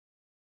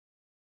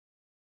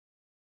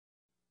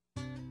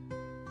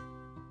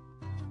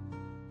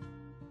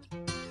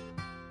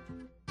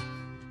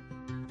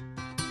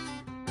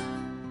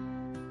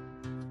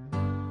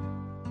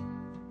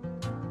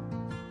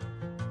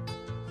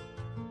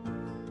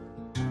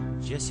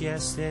Just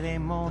yesterday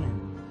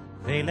morning,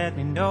 they let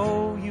me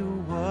know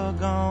you were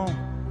gone.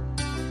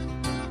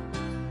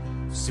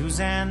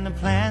 Suzanne, the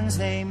plans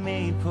they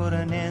made put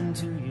an end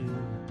to you.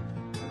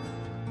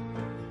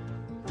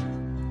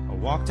 I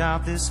walked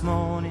out this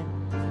morning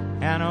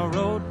and I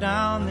wrote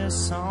down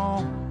this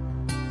song.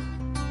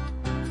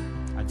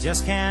 I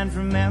just can't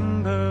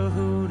remember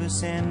who to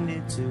send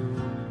it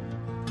to.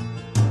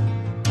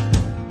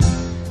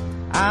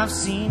 I've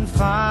seen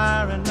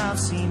fire and I've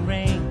seen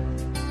rain.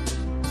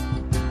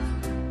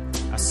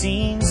 I've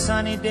seen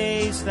sunny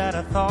days that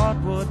I thought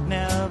would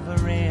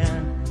never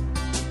end.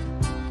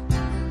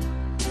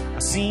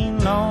 I've seen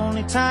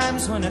lonely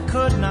times when I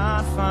could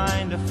not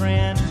find a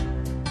friend.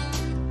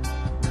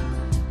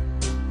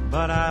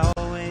 But I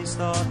always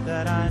thought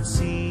that I'd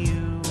see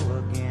you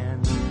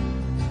again.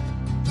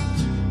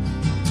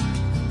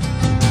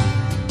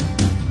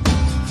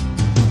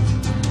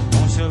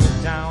 Won't you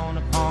look down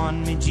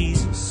upon me,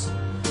 Jesus?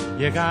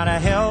 You gotta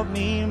help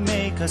me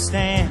make a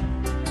stand.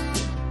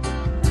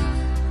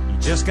 You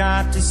just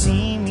got to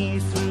see me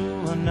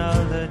through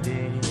another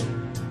day.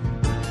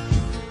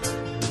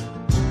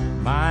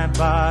 My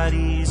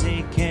body's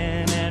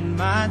aching and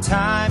my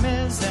time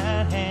is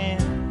at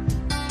hand.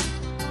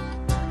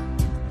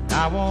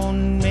 I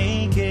won't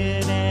make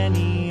it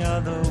any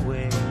other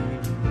way.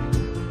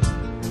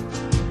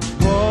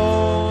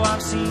 Whoa,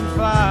 I've seen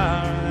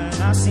fire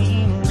and I've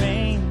seen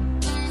rain.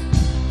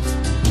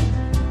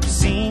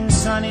 Seen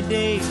sunny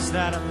days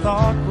that I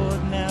thought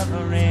would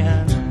never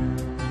end.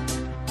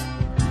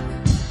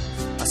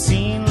 I've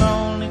seen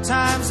lonely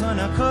times when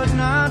I could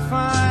not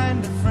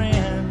find a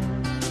friend.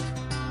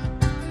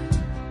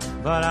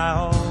 But I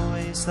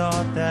always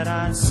thought that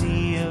I'd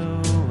see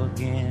you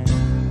again.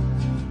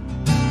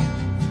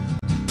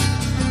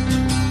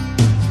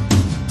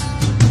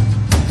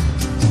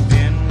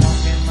 Been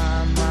walking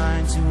my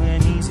mind to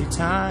an easy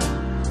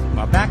time,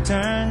 my back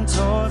turned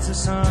towards the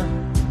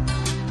sun.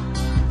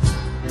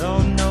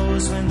 Lord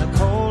knows when the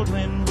cold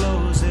wind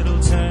blows,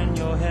 it'll turn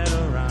your head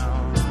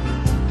around.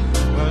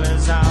 Well,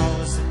 there's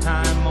hours of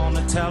time on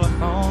the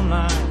telephone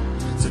line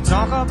to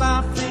talk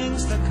about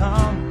things to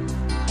come.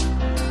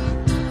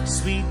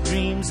 Sweet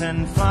dreams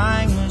and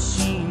flying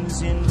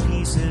machines in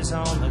pieces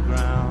on the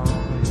ground.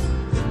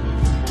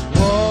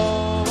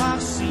 Whoa,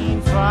 I've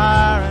seen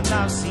fire and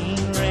I've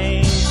seen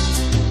rain.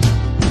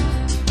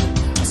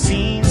 I've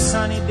seen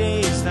sunny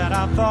days that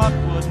I thought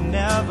would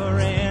never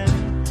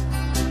end.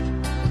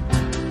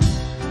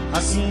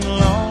 I've seen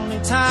lonely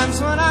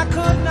times when I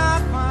could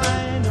not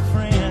find a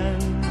friend.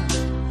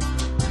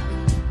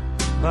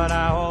 But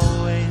I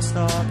always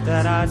thought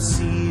that I'd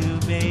see you,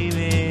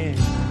 baby,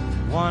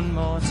 one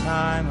more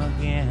time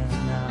again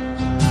now.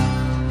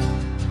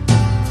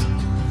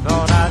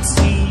 Thought I'd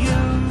see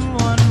you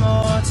one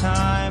more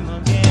time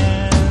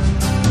again.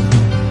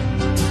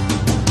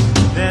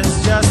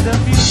 There's just a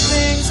few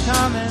things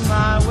coming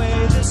my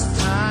way this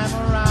time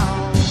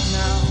around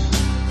now.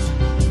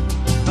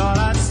 Thought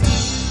I'd see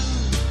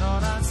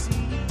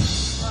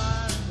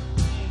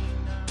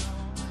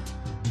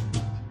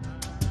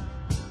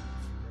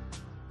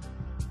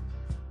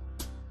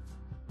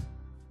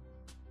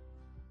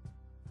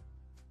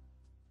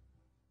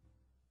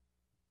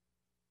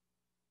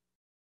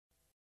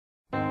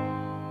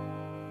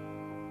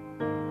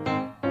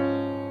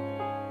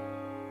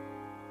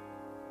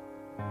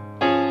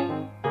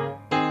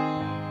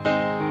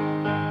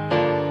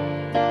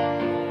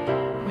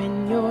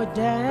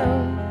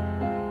down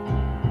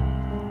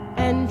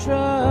and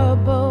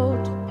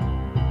troubled,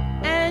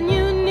 and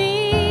you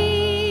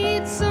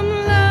need some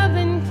love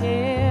and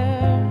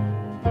care,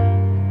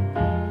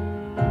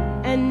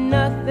 and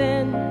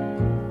nothing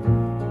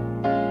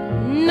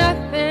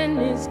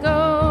is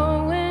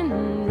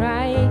going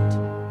right.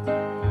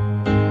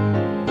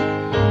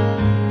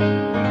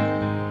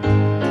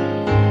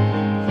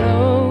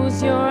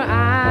 Close your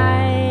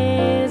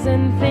eyes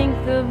and think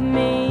of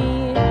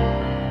me,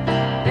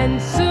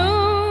 and soon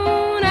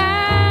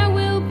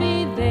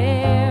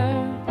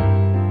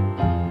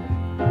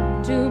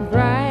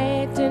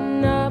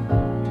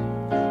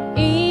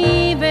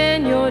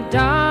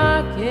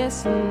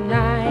darkest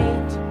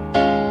night.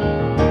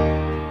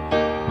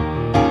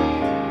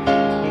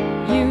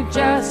 You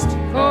just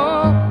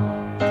call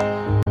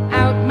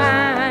out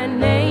my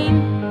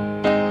name,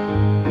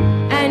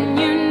 and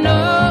you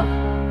know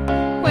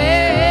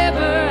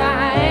wherever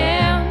I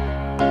am,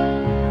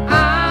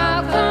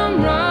 I'll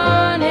come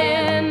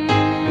running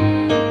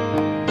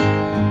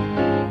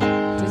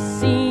to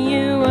see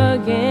you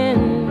again.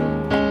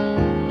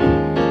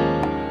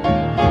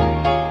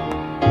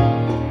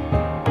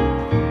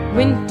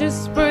 Winter,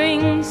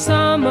 spring,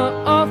 summer,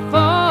 or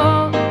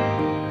fall,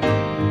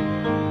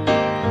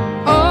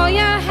 all you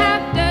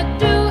have to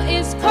do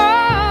is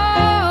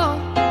call,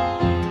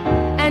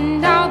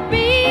 and I'll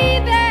be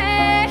there.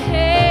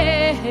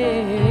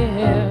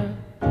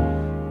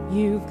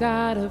 You've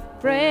got a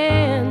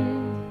friend.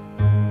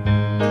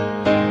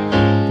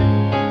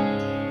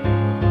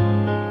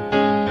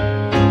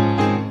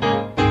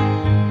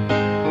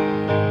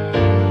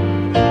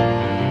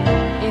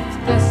 If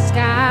the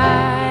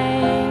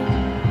sky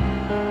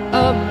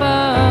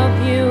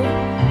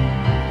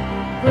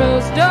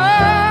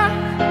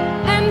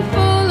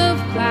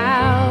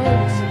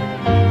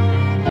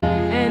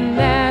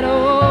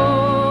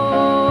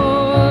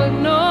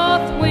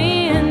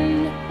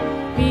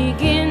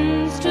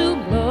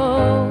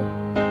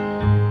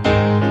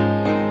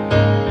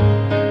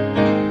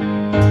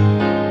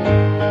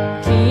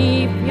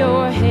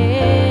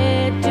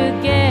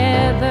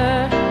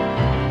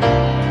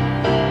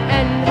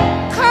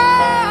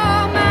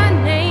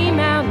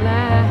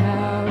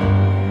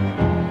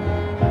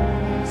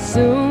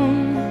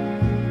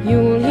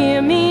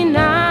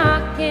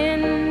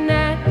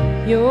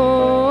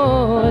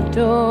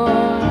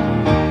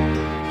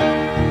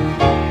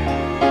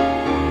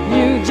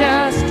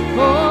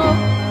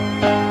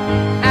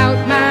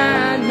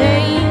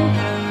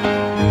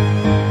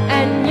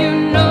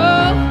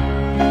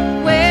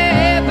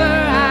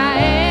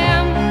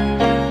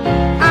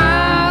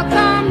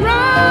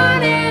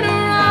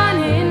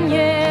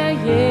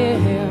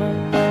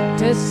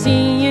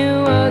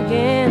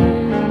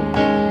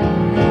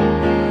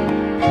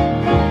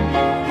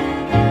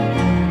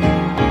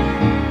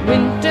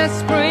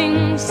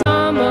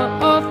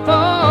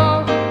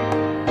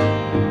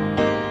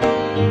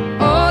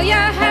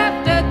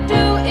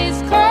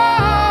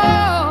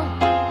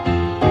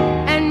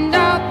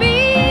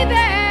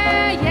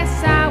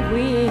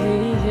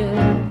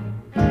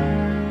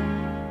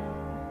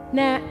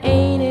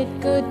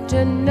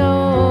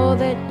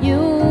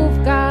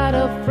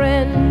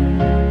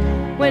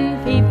when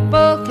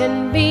people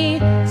can be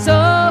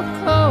so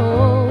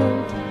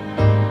cold.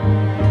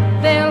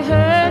 They'll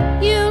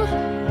hurt you,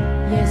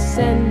 yes,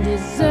 and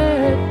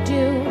desert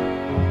you,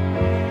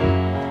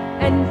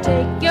 and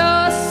take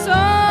your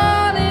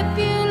soul if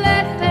you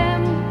let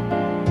them.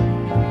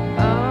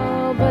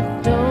 Oh,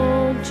 but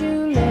don't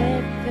you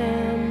let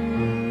them.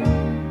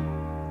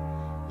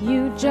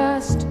 You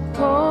just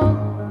call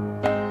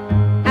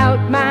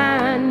out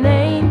my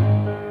name,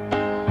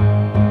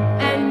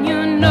 and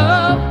you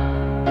know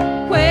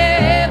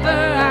wherever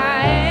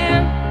I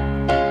am,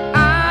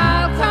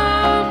 I'll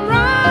come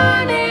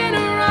running,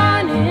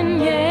 running,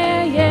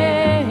 yeah,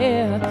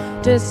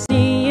 yeah, to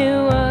see you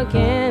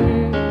again.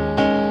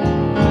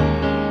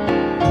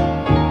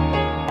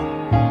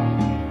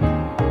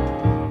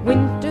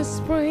 Winter,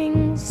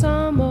 spring,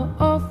 summer,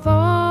 or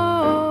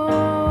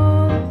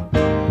fall,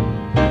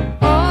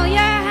 all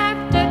you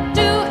have to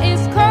do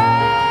is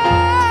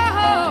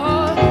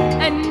call,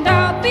 and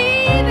I'll be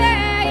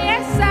there,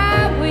 yes I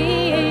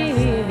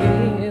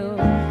will.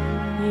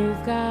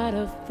 You've got a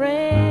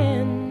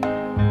friend.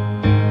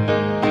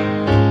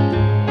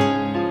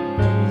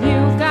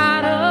 You've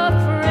got a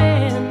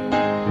friend.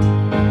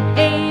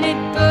 Ain't it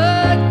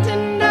good to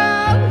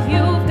know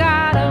you've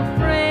got a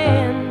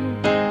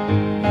friend?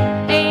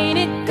 Ain't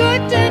it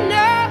good to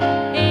know?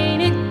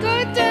 Ain't it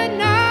good to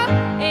know?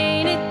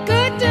 Ain't it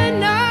good to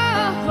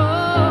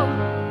know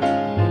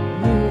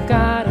you've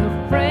got a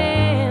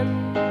friend?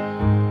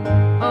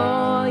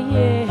 Oh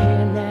yeah,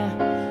 now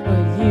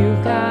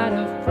you've got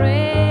a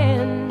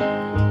friend.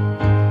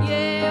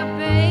 Yeah,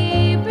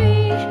 baby,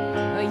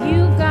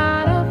 you've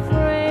got a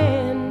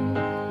friend.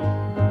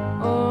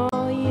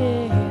 Oh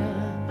yeah,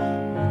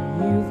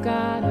 you've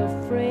got a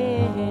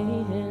friend.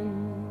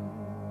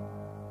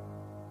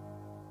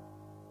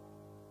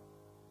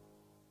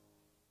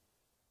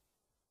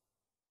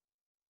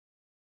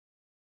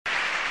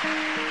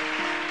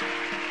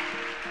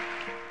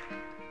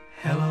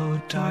 Hello,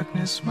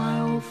 darkness,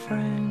 my old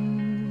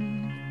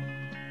friend.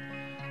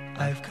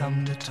 I've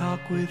come to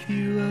talk with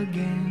you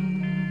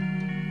again,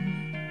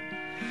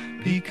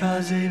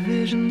 because a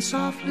vision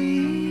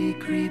softly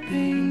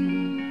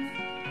creeping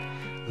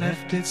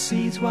left its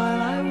seeds while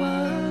I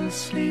was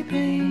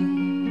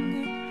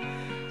sleeping,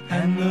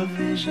 and the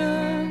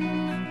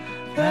vision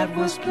that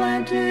was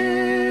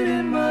planted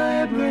in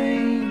my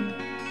brain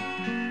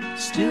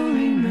still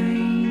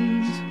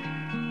remains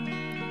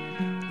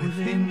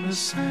within the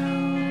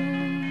sound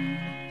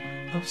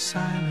of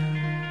silence.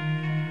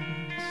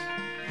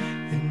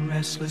 In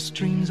restless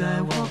dreams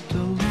I walked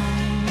alone,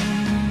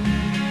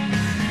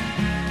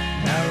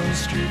 narrow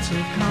streets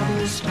of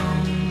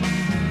cobblestone,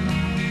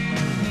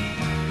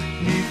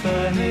 neath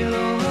the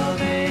halo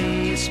of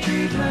a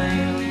street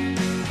lamp.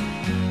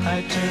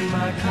 I turned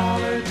my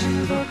collar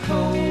to the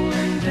cold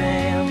and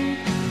damp,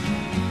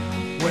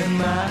 when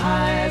my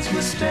eyes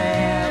were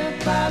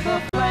stared by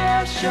the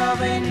flash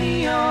of a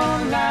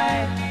neon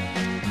light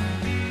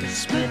that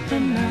split the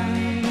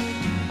night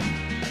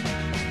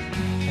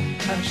and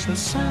touched the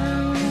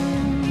sound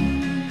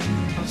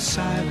of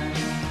silence.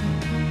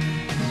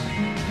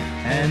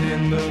 And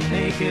in the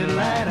naked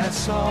light I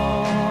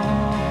saw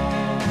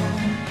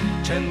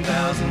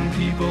 10,000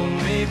 people,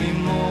 maybe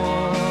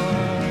more,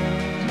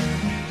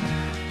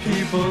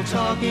 people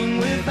talking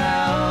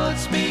without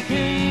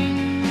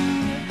speaking,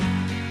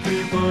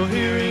 people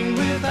hearing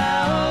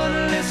without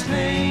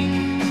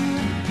listening,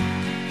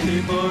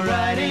 people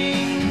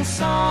writing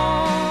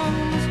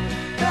songs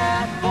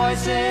that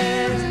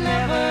voices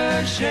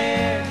never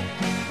share.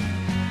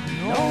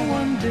 No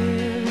one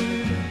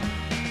dared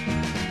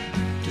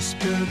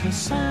disturb the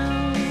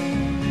sound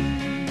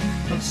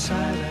of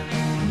silence.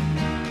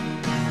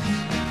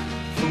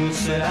 Fool,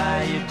 said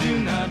I, you do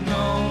not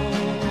know,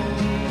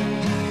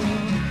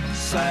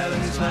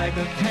 silence like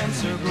a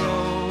cancer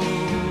grows.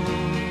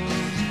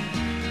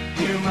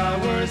 Hear my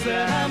words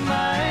that I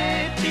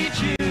might teach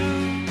you,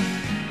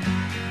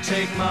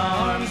 take my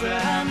arms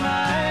that I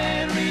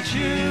might reach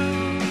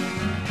you,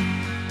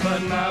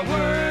 but my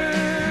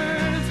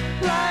words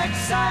like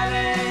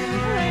silent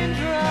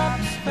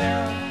raindrops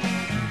fell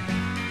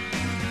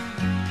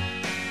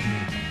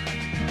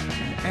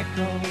and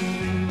echoed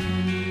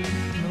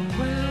the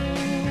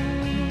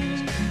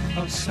wells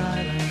of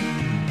silence.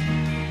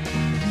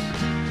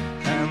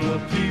 And the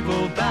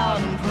people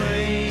bowed and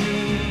prayed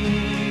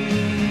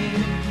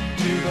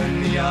to the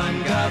neon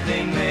god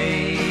they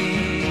made,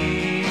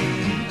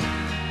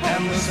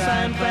 and the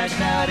sign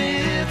flashed out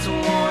its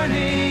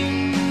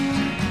warning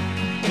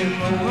in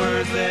the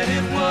words that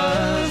it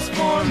was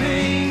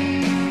forming.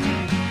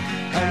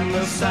 And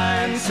the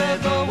sign said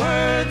the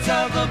words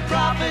of the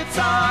prophets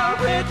are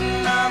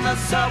written on the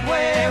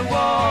subway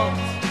walls,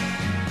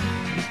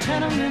 the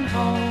tenement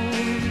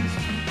halls,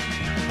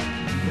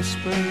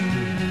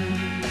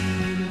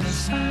 whispered the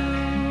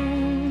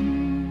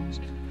sounds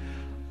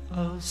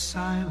of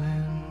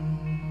silence.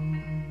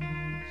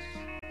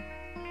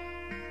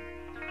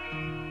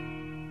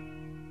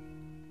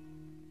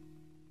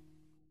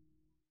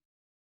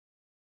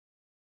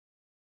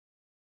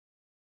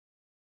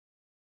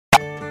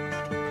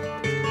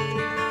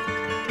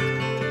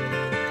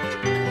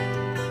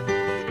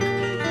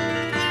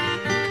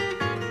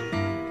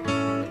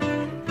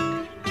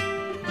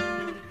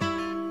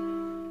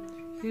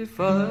 If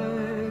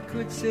I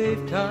could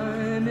save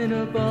time in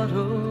a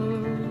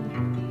bottle,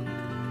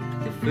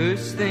 the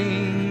first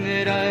thing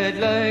that I'd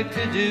like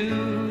to do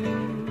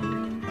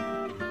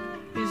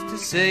is to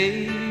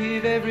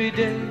save every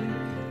day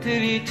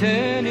till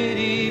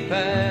eternity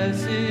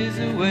passes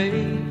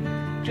away,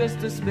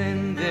 just to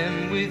spend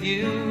them with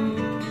you.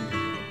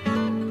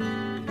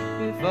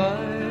 If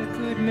I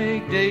could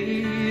make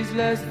days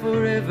last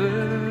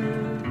forever,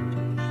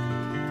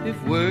 if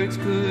words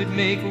could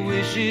make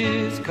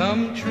wishes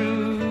come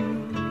true,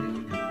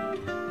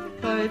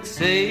 I'd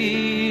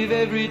save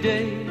every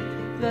day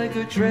like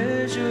a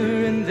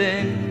treasure, and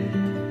then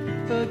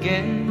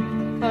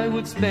again I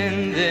would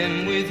spend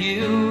them with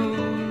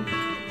you.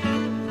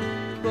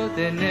 But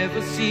there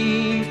never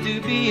seems to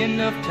be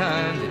enough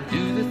time to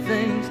do the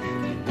things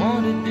you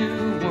want to do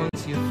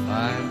once you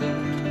find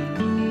them.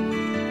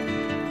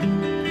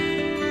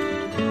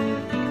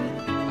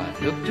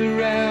 I've looked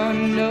around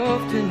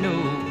enough to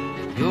know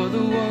you're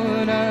the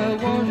one I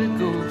want to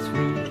go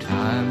through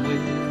time with.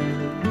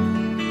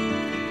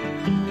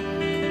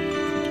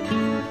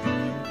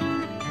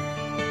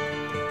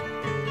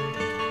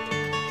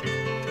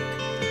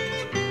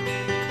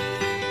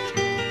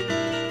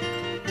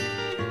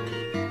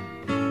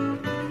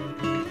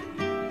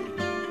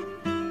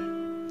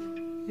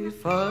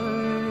 If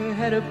I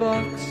had a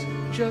box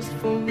just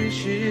for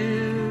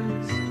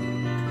wishes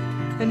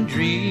and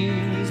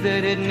dreams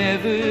that had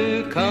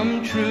never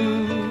come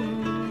true,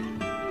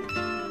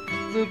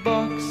 the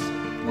box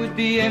would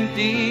be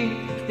empty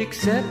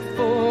except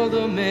for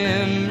the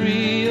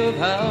memory of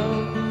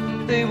how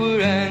they were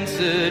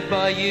answered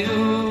by you.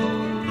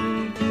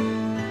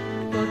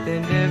 But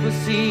there never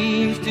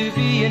seems to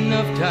be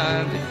enough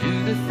time to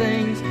do the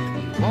things you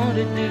want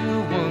to do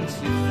once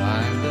you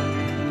find them.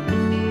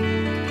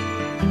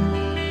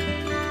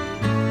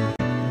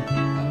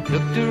 I've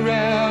looked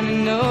around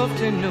enough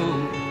to know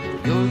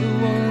you're the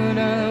one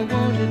I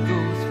want to go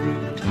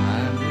through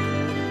time with.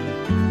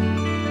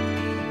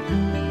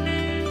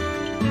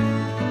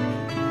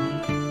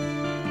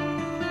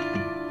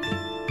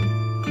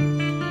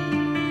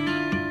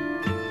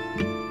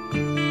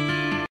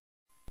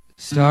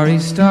 Starry,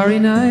 starry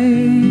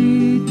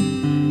night,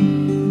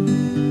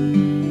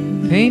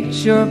 paint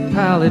your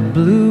palette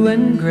blue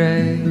and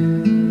gray.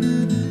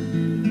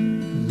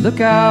 Look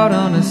out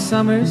on a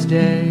summer's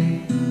day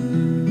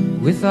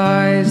with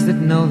eyes that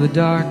know the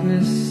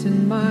darkness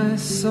in my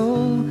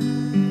soul.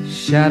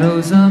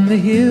 Shadows on the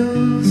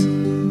hills,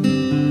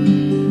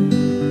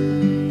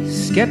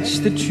 sketch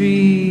the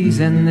trees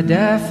and the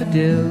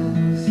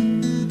daffodils,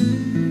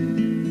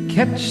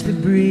 catch the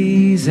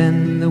breeze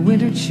and the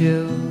winter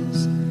chills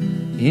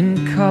in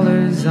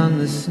colors on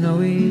the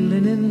snowy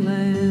linen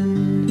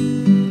land.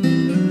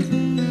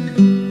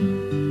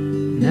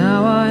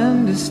 Now I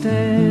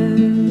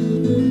understand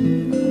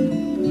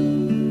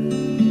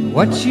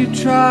what you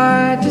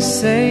tried to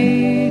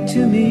say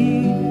to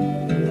me,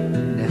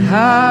 and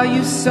how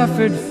you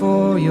suffered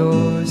for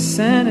your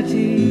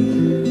sanity,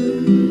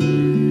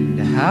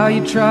 and how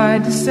you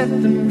tried to set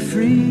them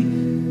free.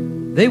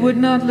 They would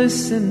not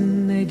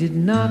listen, they did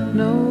not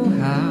know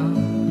how.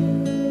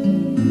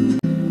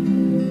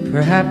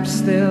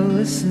 Perhaps they'll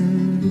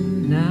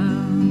listen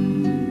now.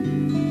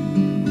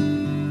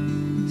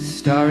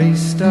 Starry,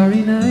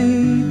 starry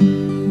night,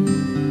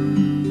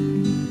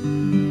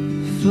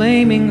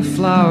 flaming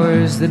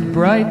flowers that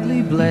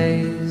brightly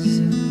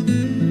blaze,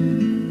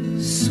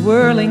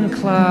 swirling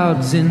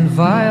clouds in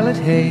violet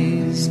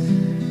haze,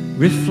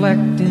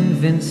 reflect in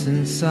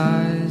Vincent's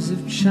eyes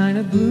of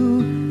china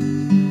blue,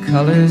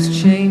 colors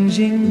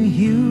changing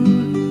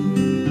hue.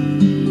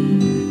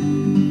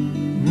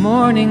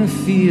 Morning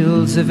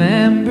fields of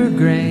amber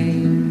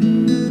grain,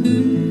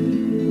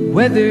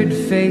 weathered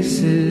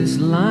faces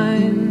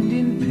lined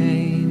in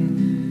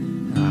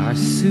pain, are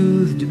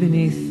soothed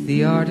beneath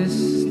the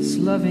artist's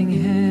loving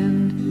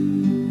hand.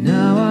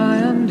 Now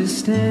I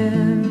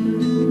understand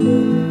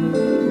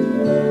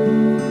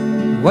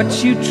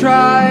what you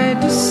tried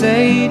to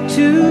say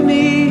to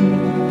me,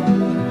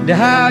 and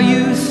how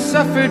you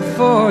suffered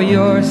for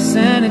your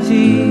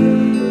sanity,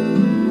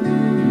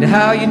 and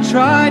how you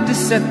tried to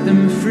set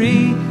them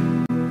free.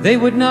 They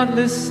would not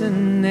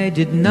listen, they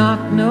did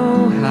not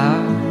know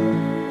how.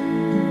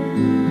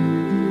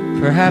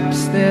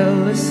 Perhaps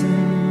they'll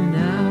listen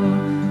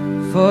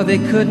now, for they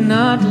could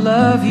not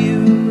love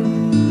you,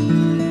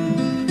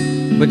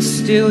 but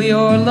still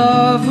your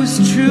love was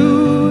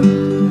true.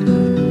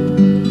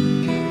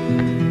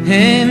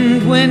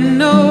 And when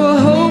no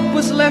hope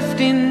was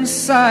left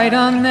inside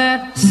on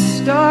that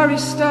starry,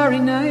 starry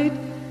night,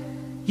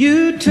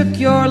 you took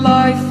your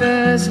life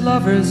as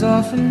lovers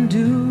often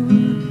do.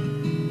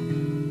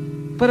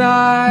 But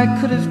I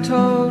could have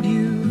told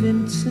you,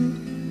 Vincent,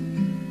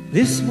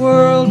 this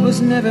world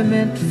was never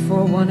meant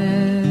for one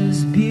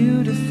as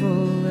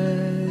beautiful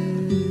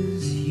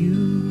as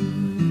you.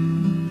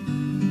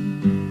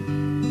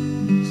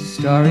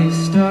 Starry,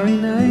 starry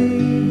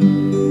night,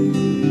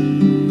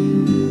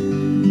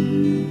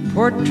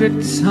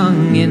 portraits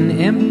hung in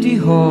empty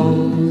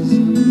halls,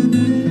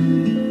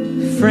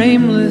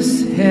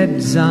 frameless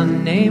heads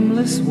on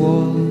nameless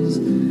walls,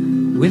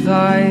 with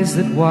eyes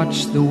that watch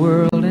the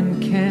world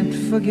and can't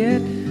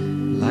forget,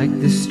 like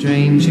the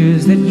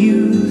strangers that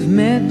you've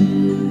met,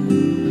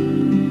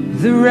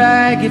 the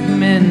ragged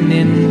men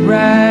in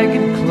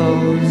ragged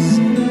clothes,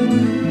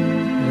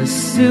 a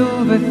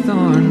silver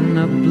thorn,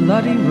 a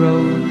bloody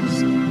rose,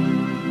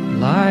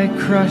 lie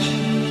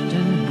crushed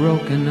and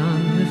broken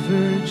on the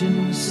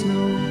virgin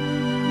snow.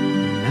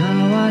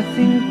 Now I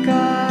think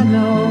I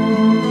know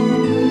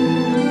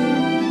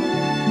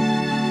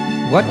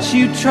what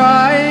you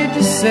tried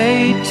to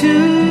say to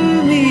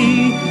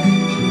me,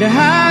 and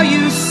how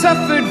you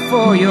suffered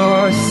for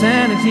your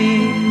sanity,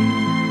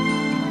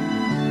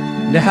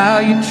 and how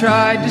you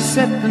tried to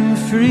set them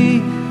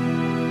free.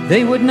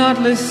 They would not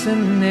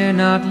listen, they're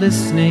not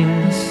listening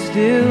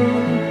still.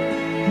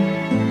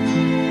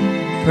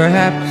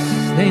 Perhaps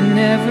they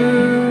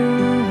never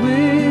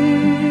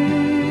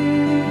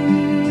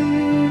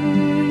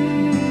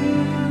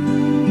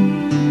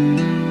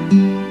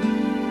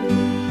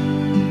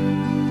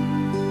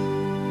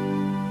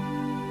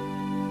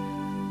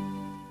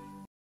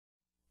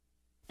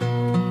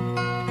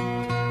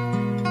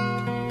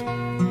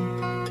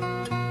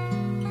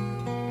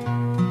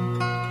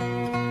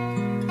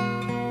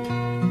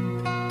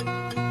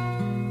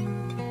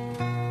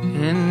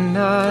and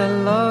I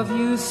love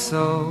you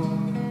so.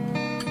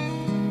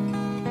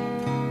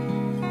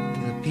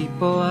 The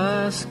people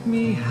ask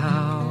me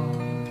how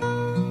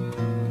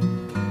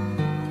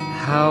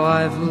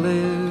I've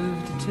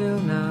lived till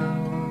now.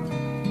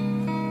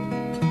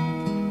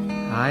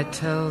 I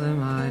tell them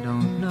I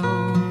don't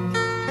know.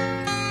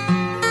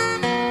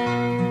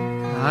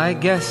 I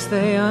guess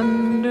they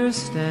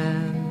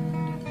understand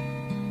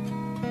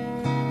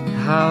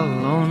how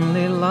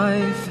lonely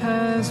life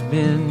has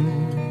been.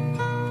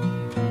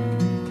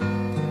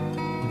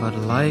 But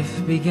life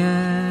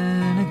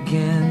began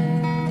again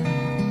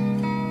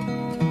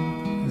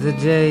the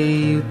day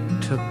you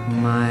took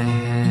my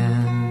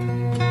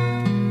hand.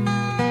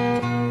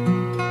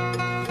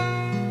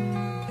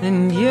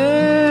 And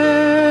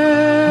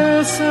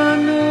yes, I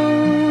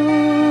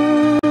know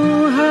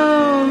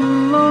how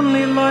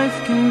lonely life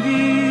can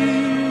be.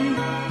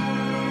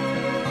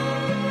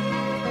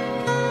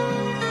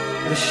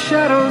 The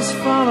shadows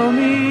follow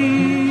me,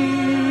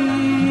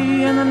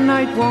 and the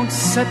night won't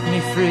set me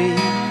free.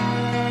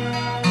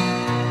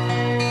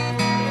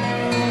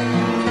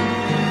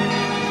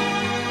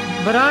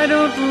 But I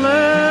don't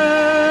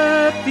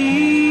let the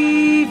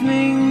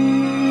evening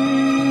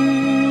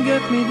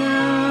get me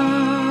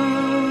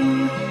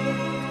down,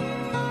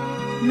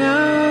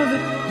 now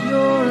that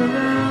you're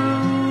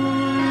around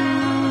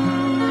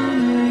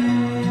me.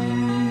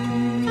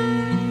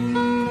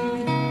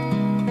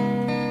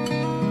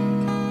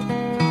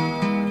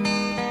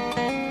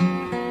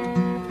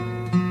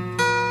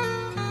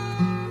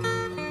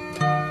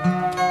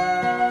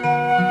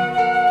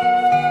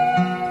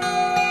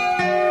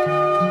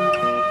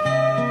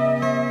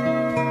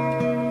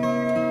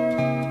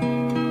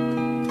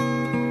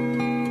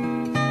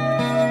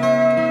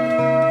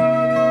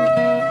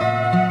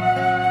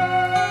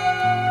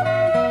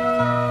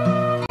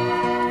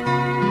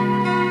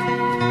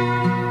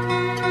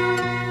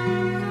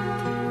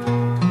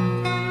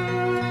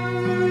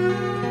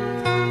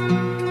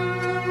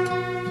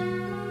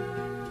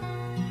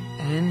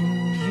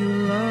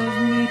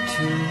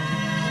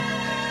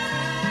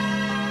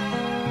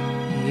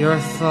 Your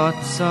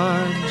thoughts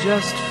are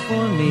just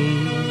for me.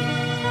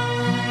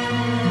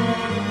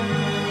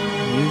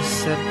 You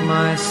set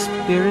my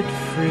spirit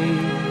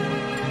free.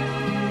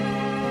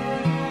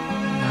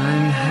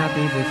 I'm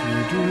happy that you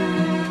do.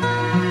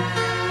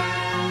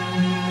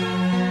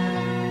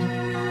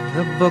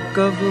 The book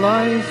of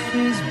life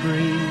is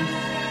brief,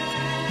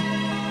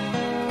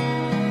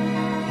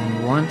 and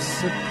once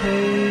a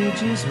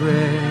page is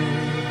read,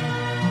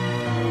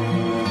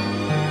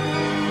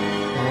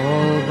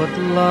 all but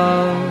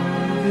love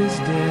is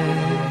dead.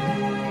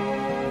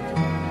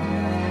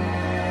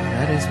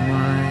 That is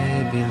my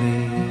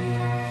belief.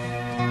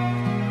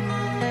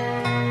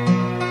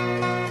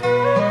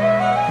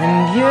 And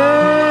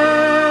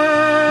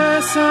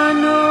yes, I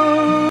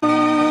know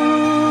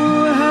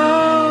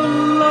how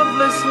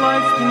loveless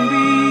life can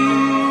be.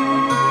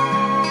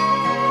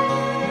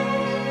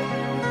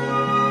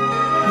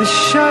 The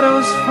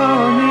shadows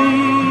follow me,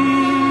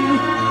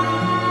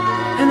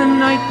 and the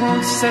night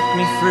won't set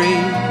me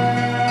free.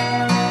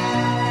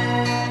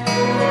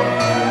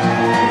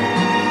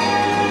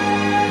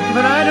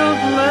 But I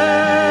don't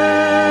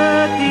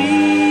let the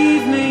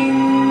evening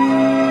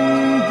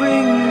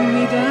bring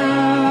me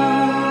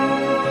down,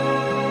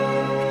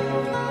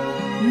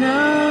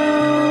 now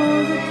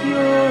that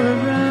you're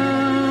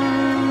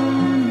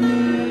around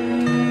me.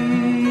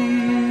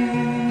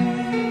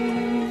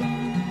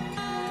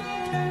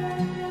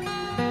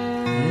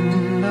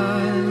 And I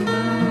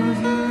love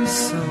you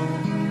so.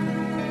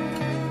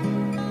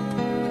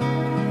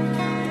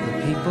 The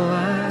people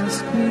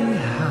ask me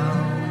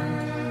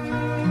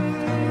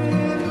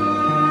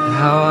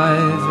how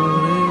I've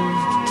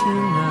lived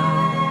till now.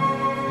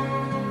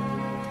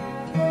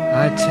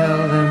 I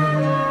tell them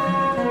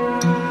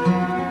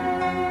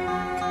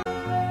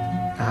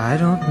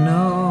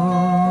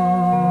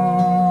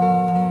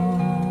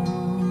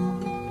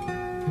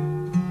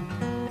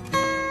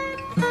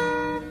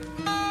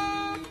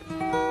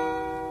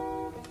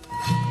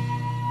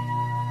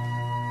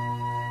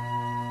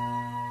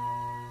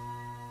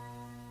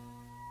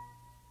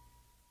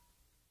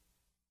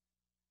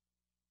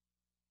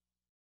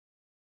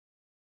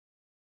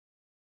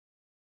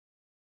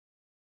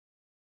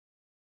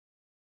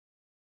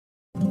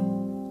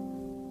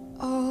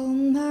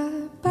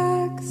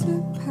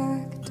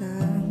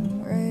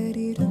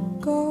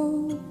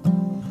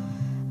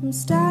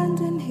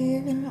standing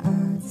here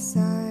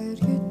outside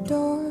your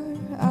door.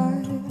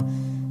 I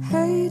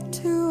hate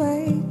to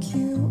wake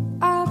you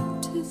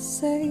up to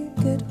say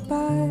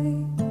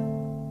goodbye,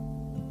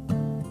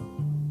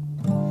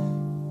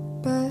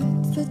 but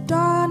the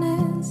dawn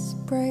is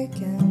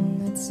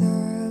breaking, it's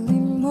early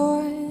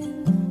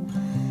morning.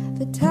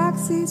 The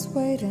taxi's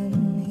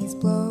waiting, he's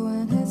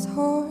blowing his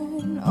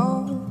horn.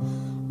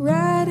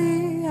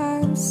 Already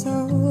I'm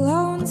so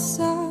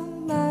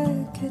lonesome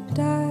I could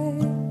die.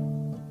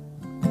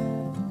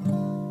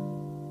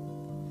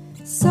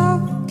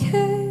 So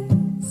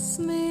kiss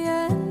me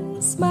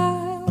and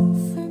smile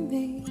for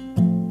me.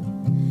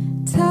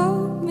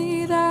 Tell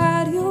me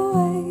that you'll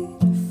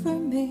wait for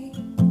me.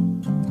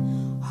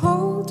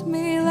 Hold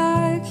me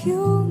like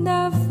you'll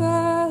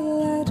never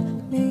let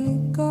me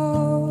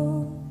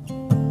go.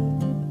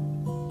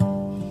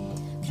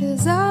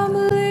 'Cause I'm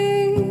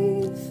leaving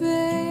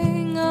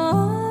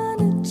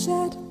on a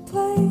jet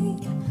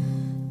plane.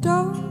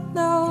 Don't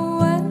know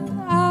when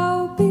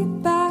I'll be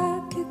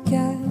back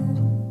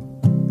again.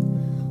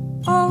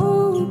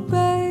 Oh,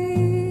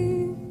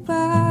 babe,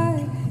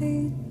 I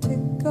hate to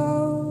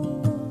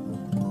go.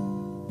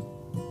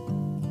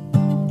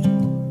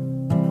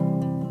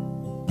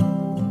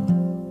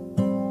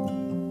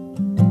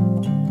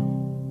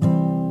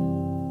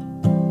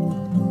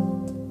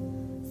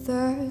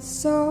 There's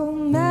so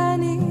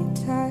many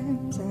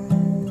times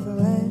I've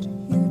let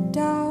you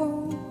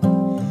down,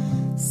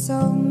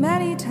 so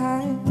many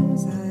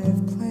times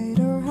I've played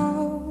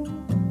around.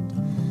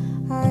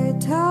 I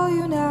tell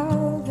you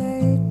now,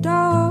 they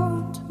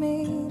don't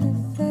mean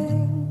a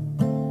thing.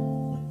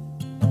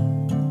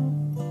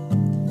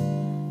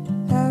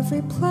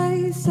 Every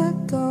place I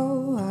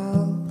go,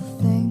 I'll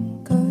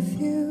think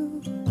of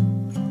you.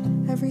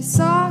 Every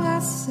song I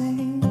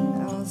sing,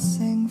 I'll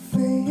sing for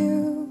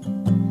you.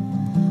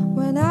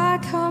 When I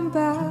come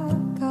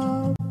back,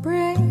 I'll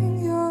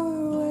bring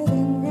your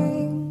wedding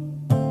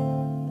ring.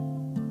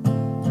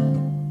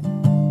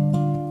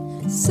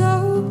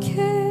 So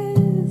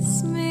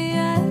kiss me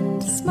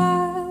and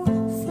smile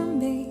for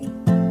me.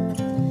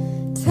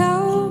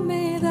 Tell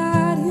me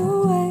that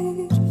you'll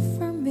wait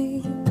for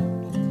me.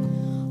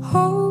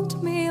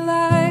 Hold me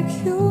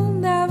like you'll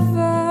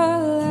never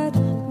let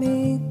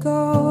me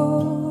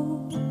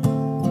go.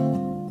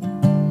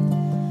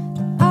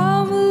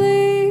 I'm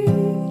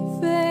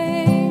leaving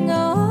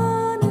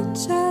on a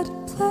jet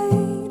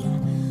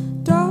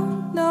plane.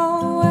 Don't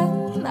know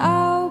when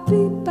I'll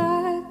be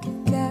back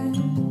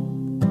again.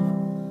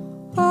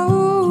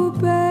 Oh,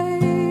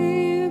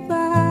 babe,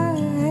 I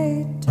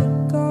hate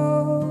to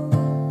go.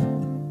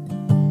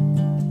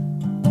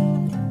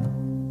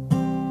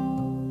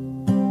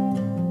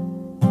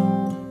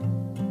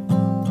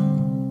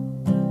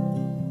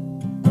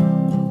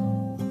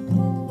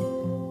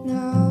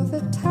 Now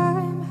the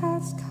time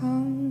has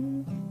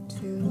come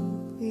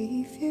to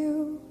leave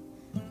you.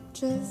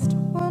 Just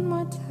one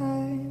more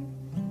time,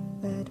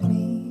 let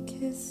me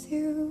kiss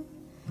you.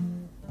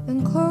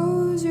 Then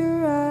close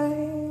your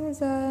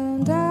eyes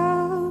and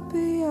I'll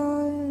be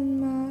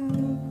on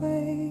my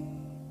way.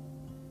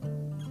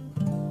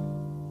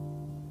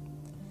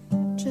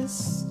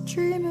 Just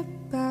dream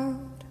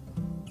about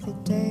the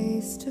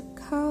days to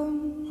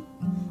come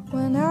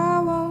when I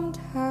won't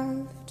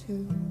have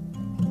to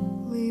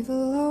leave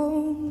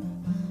alone.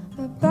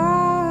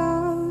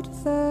 About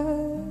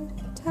the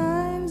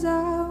times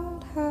I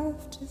won't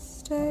have to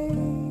stay.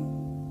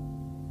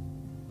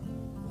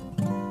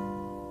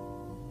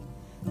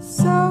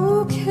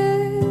 So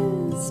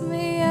kiss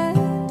me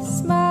and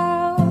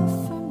smile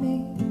for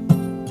me.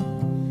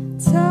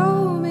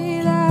 Tell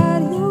me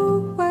that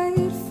you'll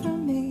wait for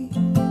me.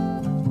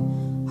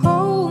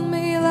 Hold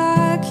me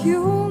like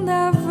you'll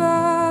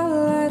never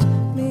let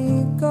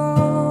me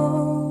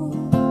go.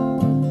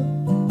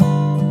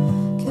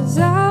 'Cause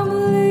I'm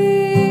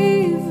leaving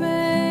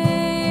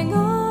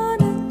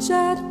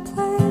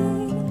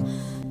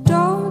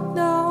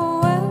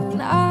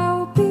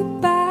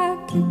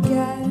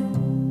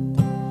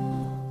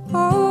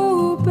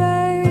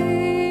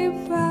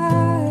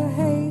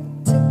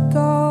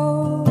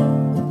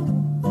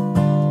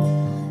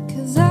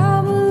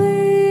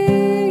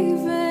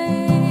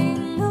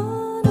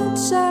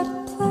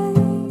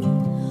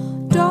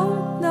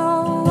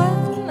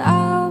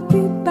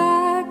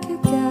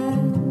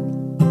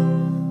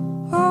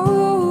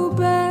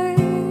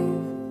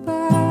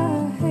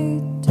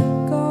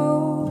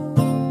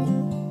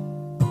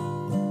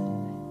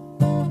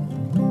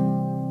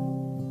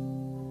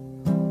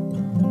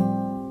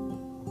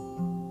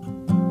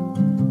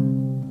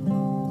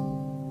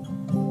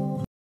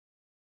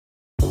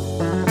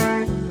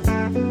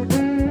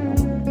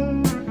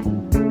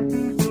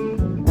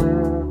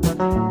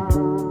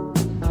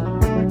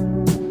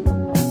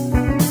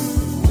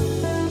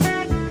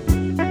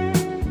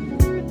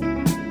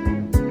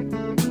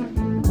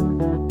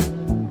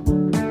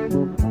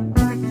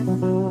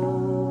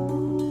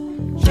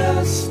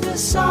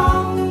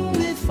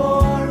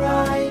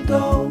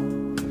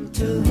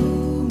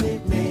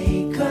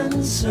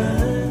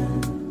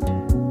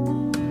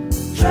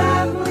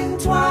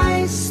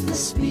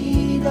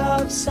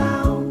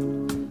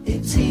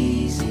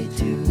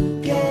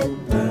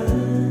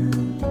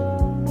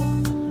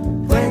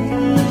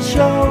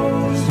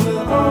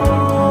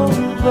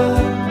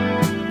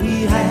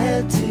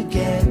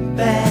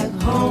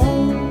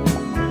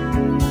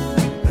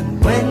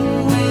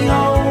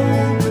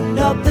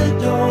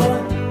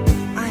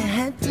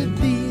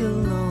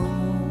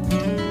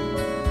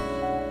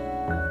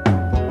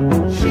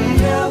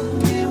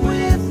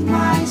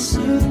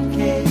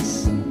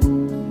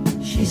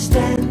She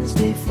stands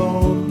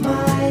before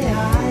my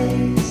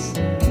eyes,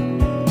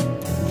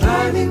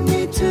 driving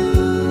me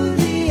to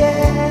the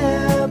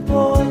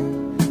airport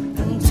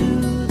and to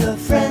the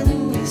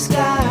friendly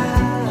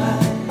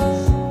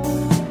skies.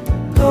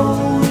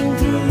 Going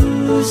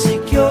through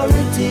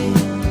security,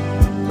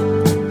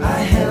 I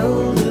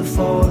held her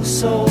for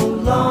so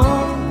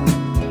long.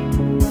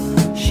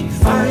 She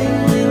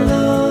finally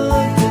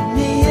looked at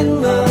me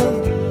in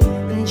love,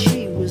 and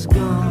she was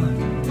gone.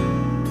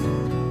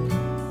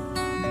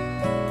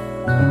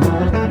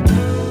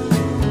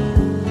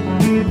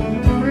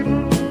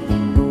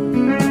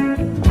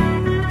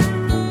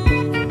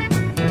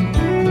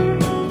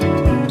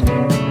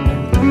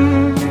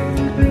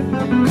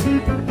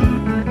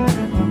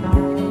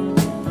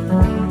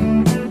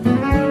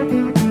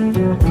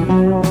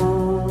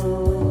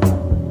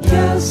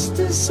 Just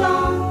a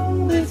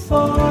song before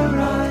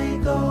I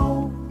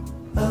go,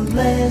 a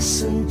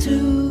lesson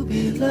to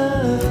be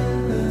learned.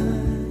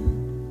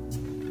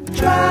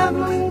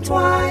 Traveling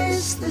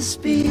twice the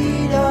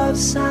speed of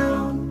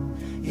sound,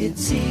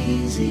 it's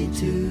easy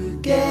to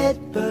get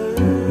burned.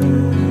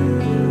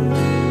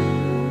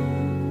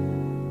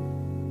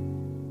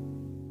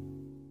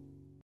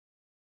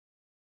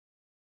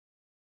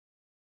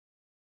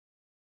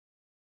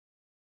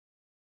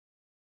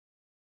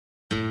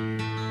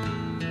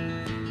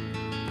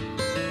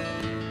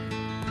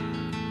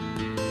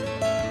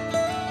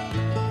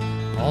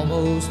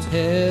 Almost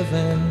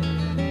heaven,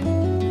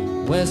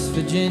 West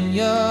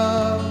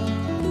Virginia,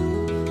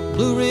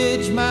 Blue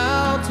Ridge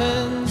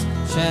Mountains,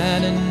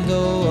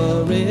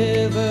 Shenandoah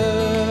River.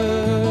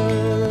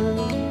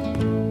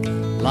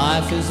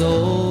 Life is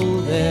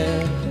old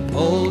there,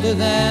 older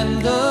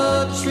than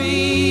the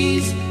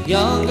trees,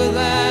 younger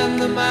than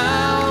the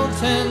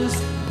mountains,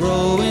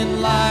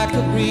 growing like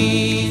a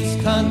breeze.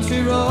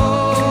 Country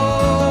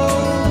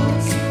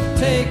roads,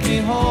 take me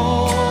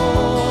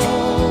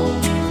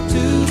home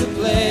to the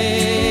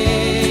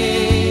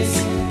place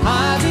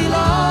I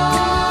belong.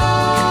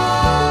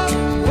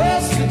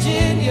 West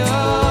Virginia,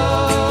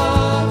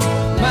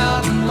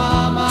 Mountain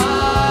Mama,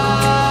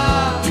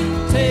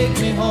 take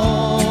me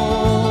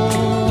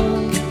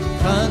home.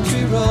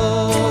 Country roads,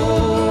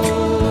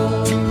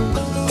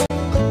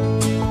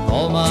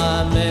 all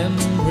my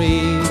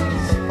memories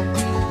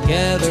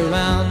gather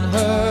round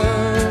her.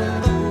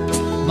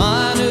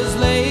 Miner's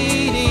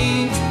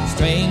lady,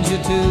 stranger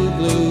to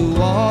blue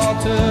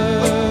water,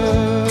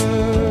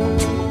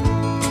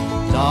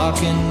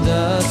 dark and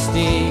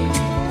dusty,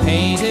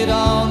 painted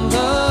on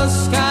the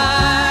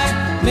sky,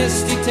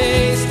 misty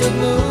taste of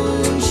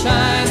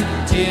moonshine,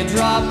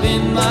 teardrop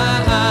in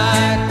my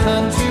eye.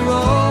 Country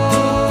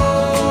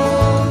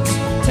roads,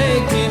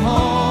 take me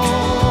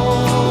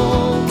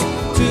home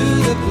to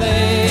the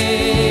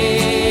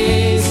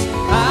place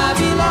I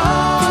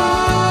belong.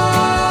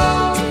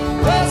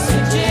 West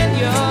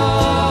Virginia,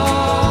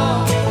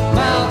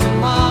 Mountain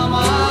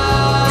Mama,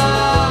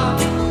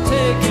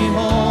 take me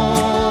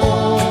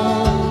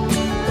home.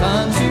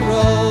 Country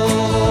roads,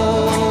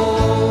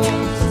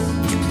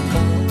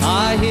 I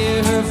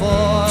hear her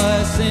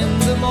voice in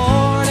the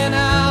morning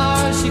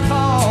hour. She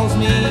calls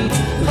me.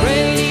 The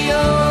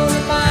radio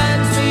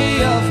reminds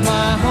me of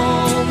my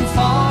home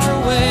far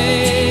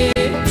away.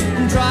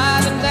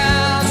 Driving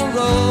down the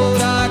road,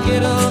 I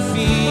get a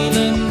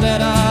feeling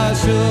that I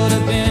should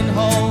have been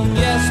home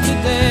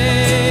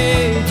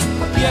yesterday.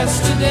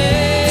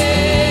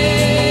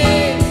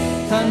 Yesterday,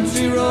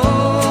 country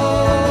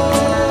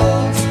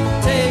roads,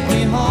 take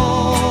me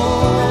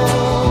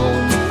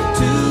home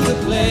to the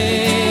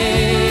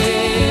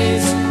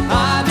place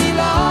I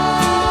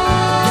belong.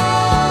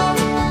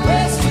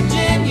 West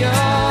Virginia,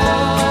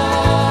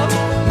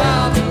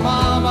 Mountain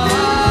Mama,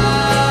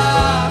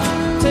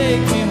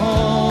 take me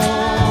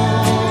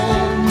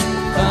home.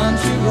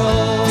 Country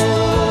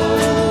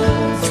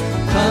roads,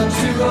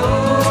 country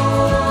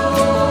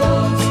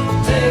roads,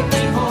 take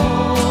me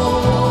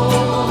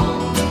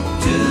home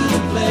to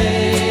the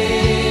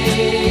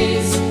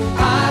place I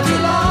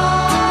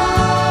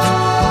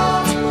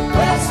belong.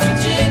 West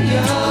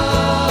Virginia,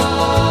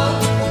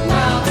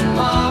 Mountain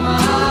Mama,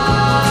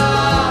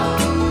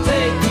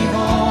 take me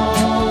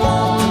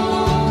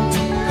home.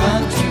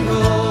 Country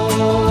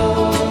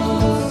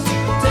roads,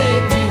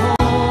 take me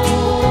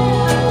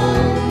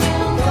home.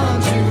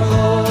 Country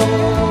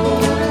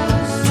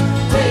roads,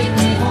 take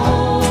me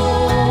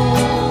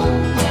home.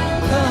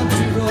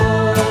 Country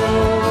roads.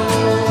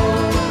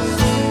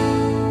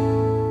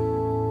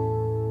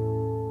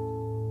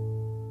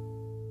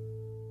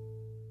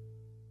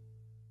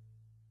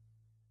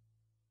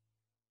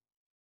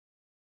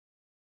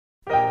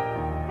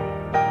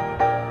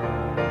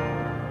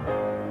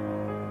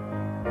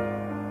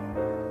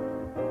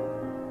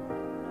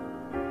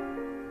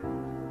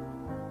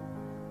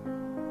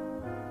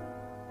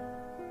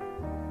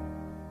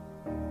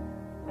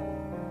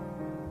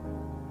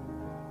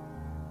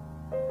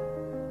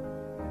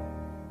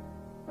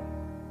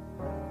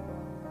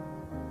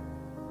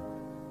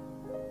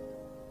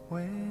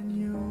 When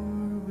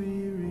you're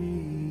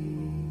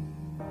weary,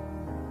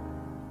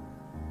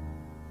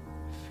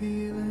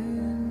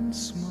 feeling and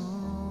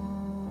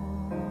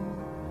small.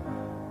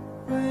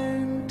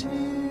 When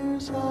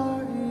tears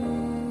are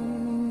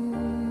in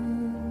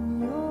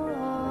your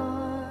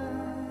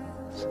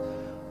eyes,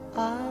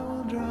 I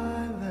will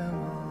dry them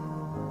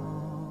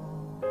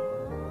all.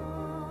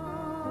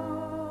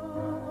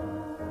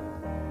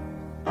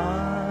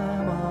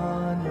 I'm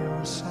on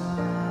your side.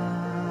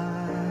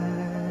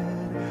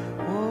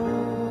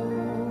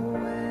 Oh,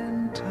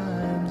 when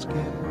times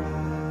get rough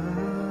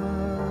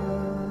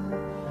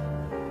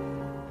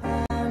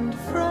and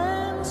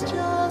friends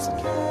just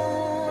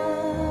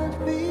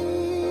can't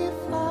be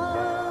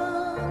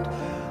found,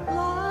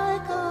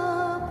 like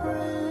a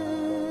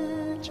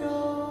bridge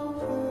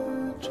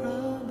over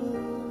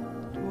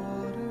troubled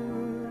water,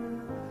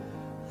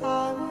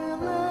 I will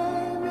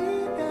lay me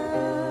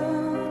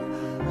down.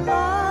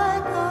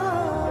 Like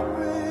a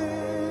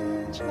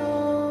bridge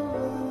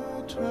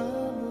over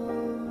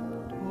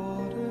troubled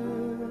water,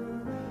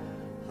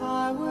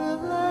 I will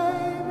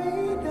lay me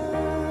down.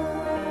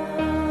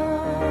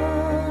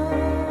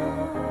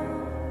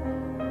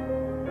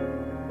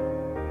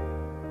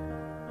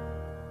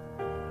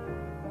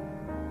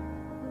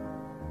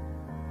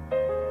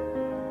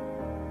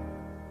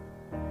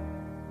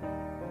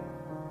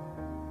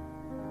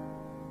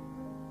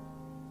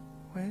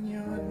 When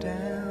you're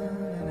down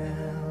and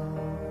out,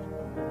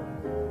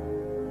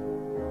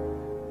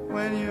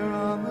 when you're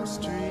on the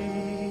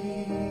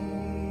street,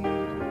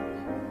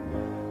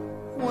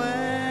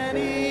 when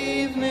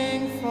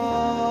evening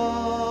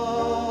falls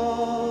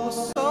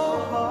so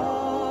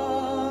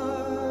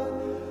hard,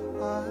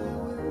 I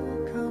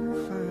will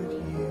comfort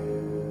you.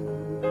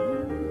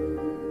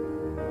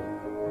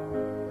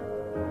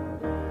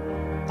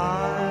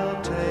 I'll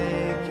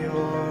take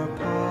your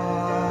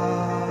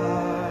part.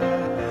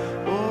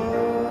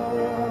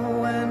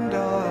 Oh, when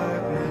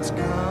darkness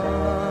comes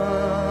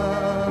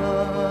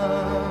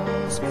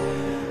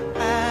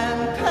and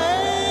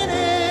pain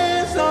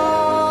is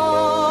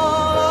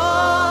all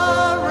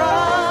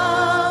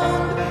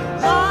around,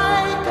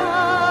 like a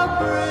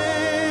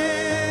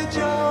bridge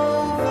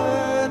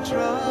over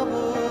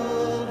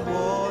troubled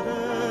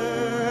water,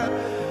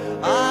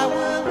 I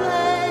will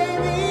lay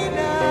me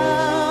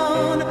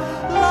down.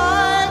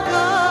 Like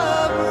a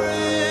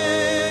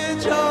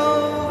bridge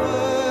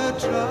over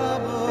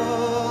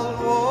troubled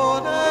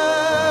water,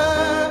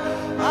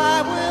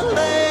 I will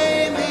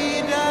lay me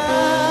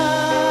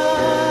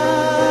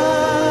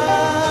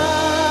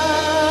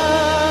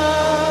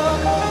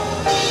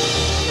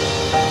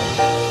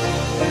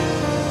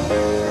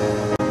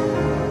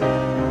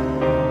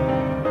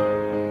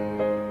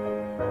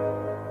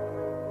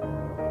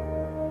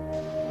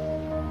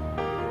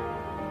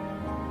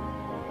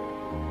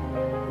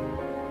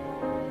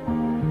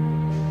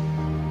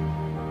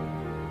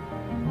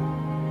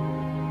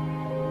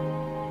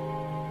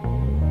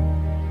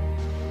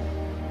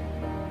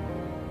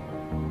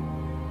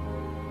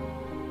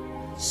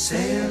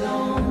Sail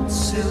on,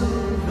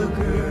 silver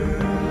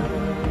girl,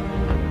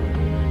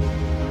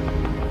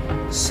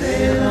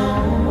 sail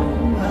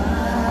on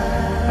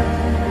by.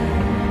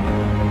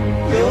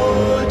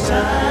 Your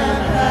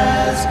time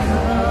has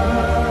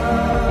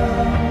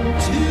come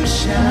to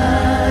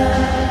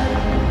shine.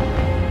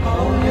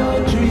 All your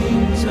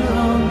dreams are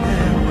on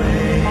their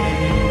way.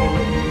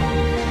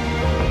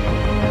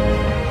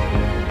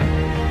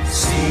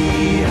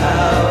 See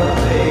how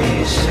they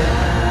shine.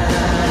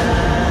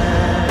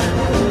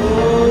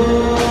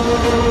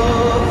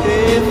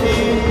 If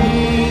you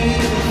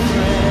need a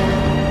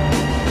friend,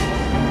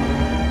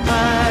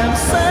 I'm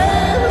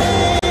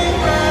sailing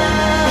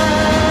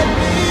right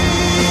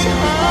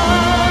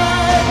behind,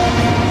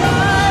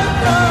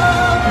 like a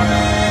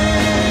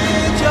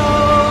bridge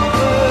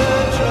over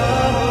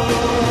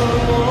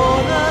troubled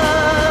water.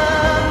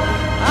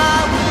 I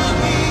will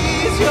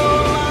ease your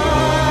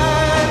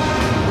mind,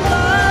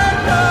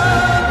 like a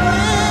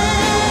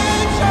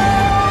bridge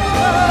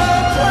over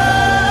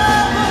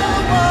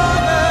troubled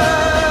water.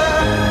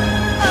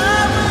 I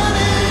will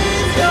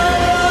ease your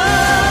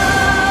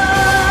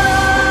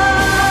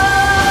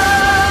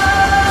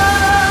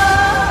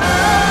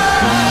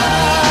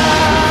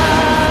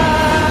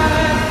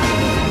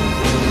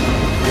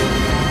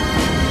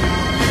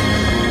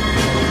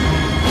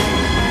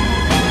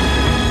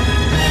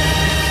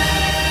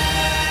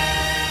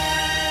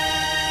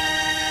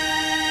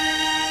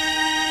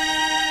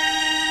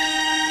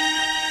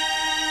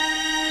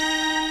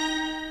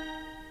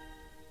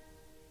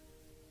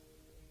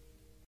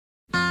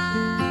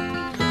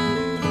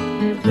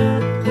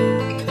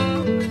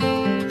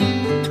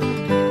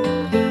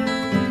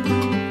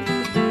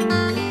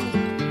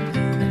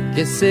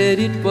Guess that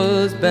it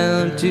was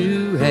bound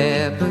to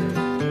happen.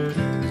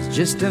 It's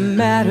just a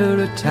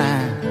matter of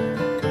time.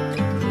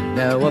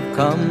 Now I've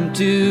come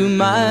to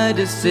my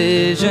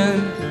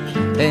decision,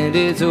 and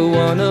it's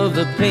one of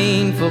the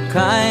painful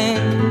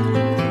kind.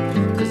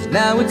 'Cause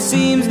now it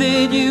seems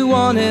that you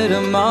wanted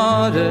a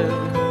martyr,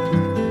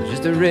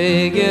 just a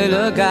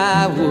regular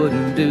guy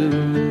wouldn't do.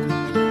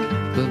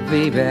 But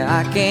baby,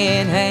 I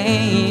can't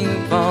hang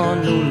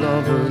upon no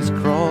lover's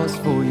cross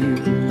for you.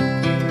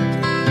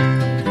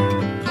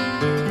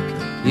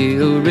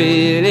 You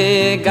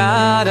really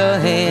gotta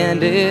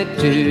hand it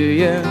to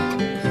you,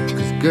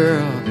 'cause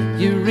girl,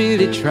 you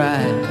really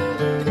tried.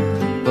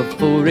 But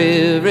for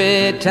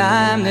every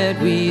time that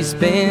we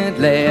spent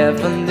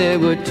laughing, there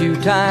were 2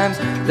 times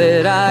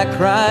that I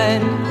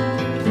cried.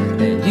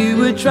 And you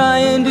were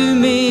trying to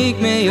make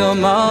me your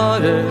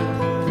martyr,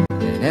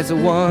 and that's the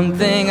one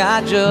thing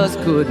I just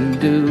couldn't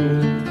do.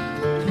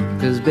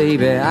 'Cause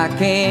baby, I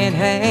can't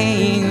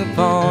hang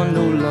upon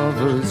no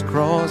lover's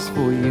cross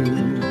for you.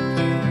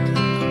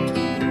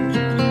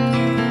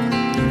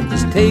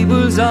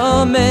 Tables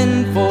are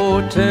meant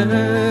for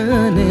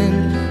turning,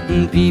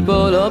 and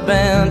people are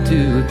bound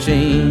to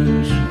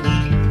change.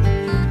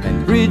 And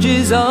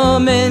bridges are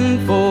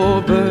meant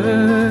for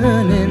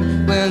burning,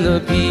 when the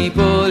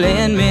people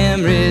and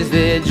memories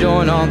they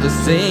join on the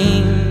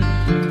same.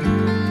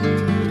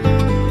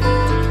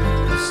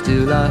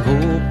 Still I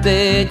hope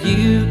that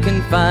you can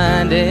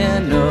find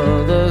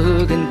another who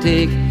can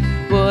take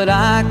what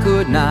I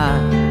could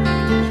not.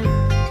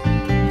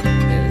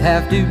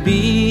 Have to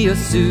be a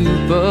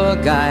super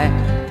guy,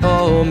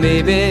 or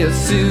maybe a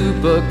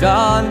super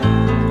god.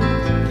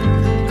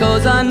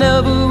 'Cause I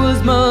never was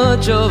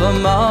much of a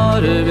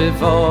martyr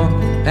before,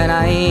 and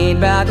I ain't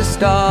about to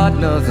start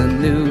nothing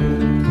new.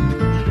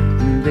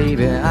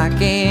 Baby, I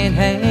can't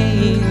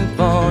hang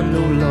upon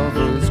no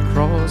lover's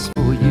cross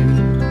for you.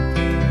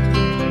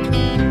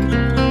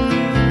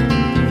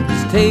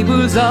 'Cause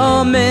tables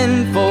are meant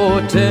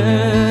for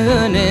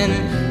turning,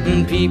 and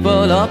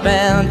people are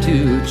bound to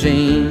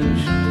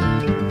change.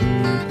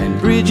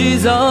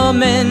 Bridges are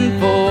meant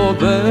for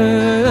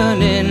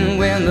burning,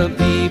 when the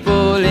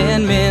people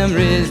and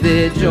memories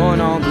they join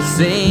all the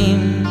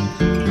same.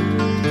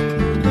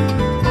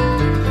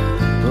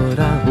 But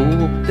I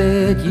hope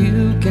that you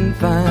can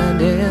find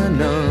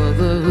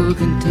another who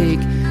can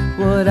take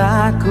what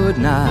I could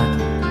not.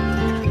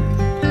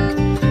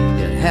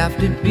 You'd have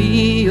to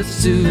be a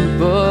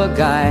super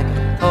guy,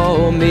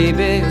 or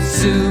maybe a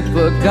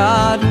super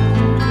god.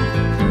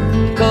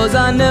 'Cause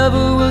I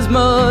never was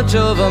much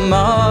of a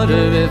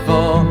martyr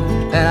before,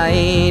 and I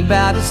ain't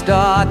about to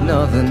start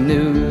nothing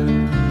new.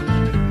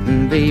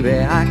 Baby,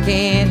 I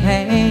can't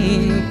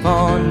hang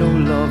upon no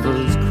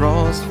lover's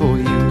cross for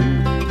you.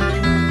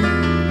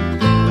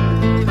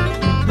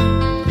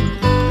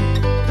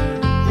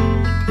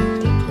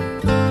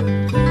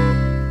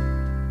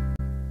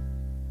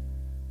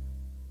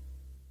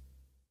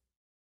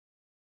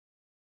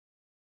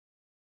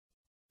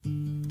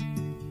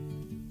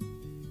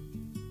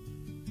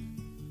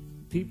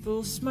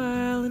 People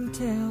smile and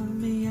tell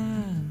me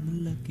I'm the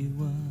lucky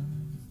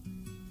one,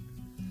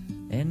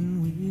 and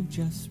we've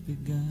just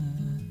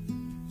begun.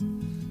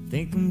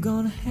 Think I'm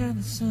gonna have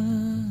a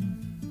son.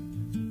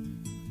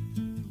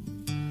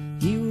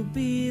 He will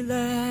be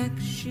like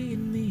she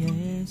and me,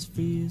 as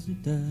free as a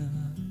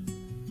dove,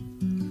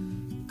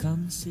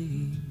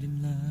 conceived in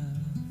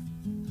love.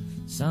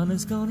 Sun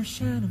is gonna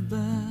shine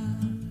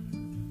above.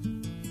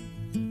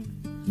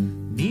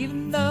 And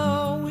even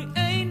though we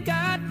ain't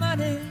got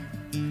money,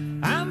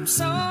 I'm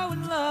so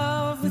in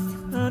love with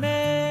you, honey,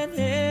 and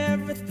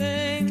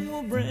everything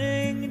will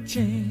bring a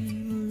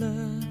chain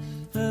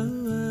of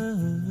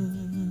love.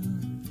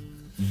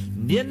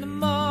 And in the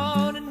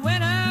morning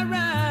when I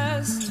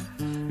rise,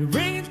 you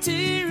bring a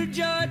tear of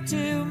joy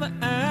to my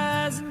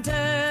eyes and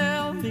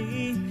tell me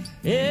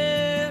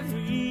everything's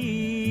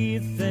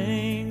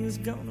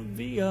gonna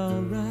be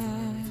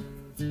alright.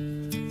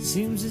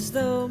 Seems as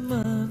though a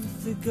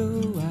month ago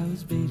I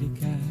was beta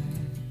kite,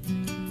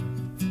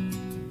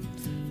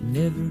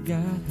 never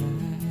got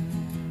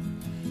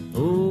high,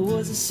 oh,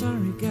 was a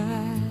sorry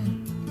guy.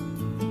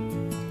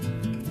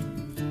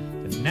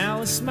 But now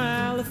I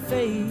smile a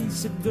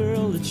face, a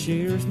girl that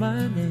shares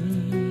my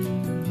name,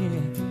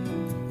 yeah.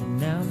 And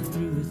now I'm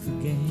through with the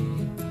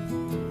game.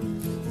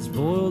 This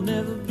boy will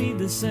never be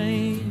the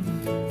same.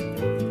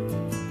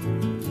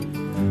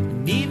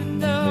 And even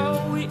though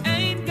we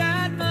ain't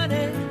got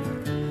money,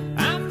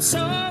 I'm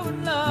so in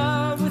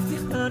love with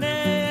you, honey,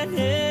 and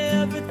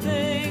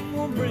everything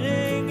will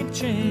bring a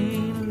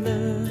chain of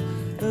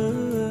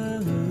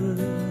love.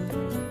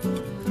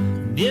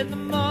 And in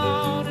the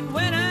morning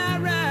when I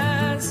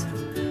rise,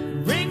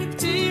 bring a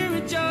tear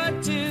of joy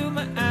to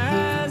my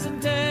eyes and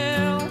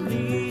tell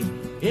me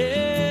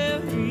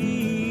everything's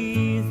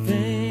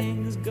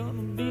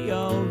gonna be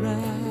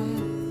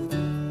alright.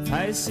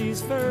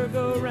 Pisces,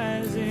 Virgo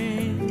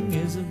rising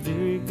is a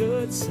very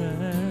good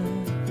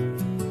sign,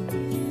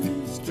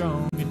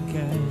 strong and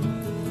kind,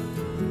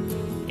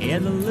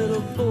 and the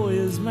little boy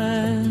is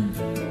mine.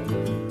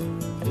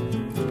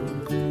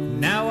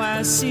 Now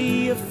I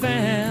see a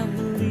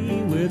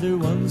family where there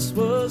once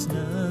was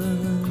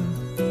none.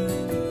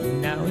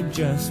 Now it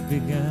just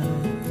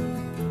begun.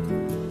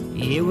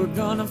 Yeah, we're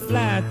gonna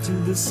fly to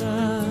the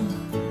sun.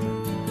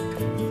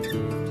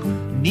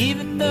 And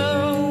even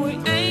though we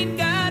ain't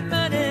got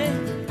money,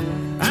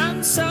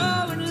 I'm so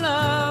in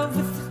love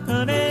with you,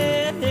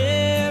 honey, and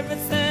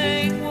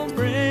everything will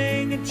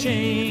bring a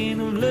chain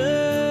of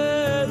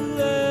love.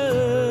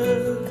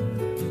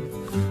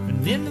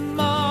 And in the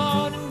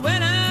morning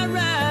when I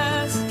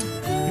rise,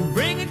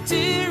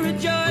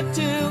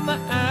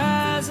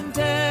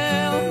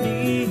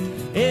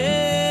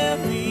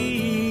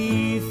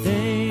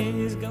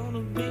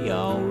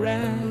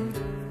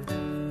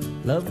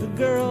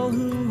 girl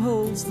who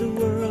holds the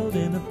world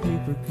in a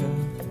paper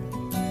cup.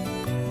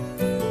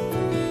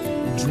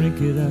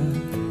 Drink it up,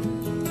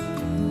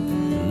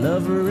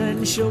 love her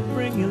and she'll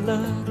bring you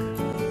luck.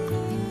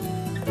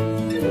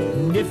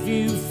 And if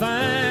you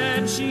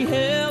find she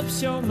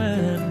helps your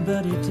mind,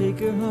 buddy, take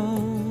her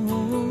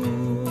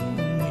home.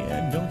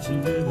 Yeah, don't you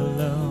live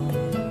alone.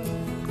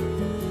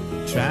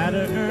 Try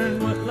to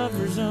earn what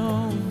lovers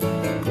own.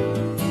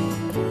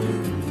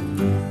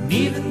 And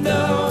even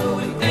though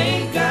we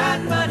ain't got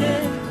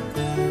money,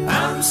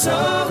 I'm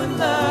so in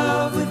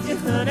love with you,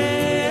 honey.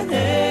 And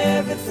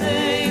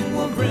everything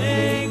will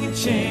bring a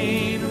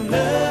chain of love.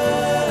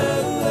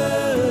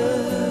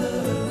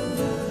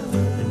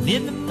 And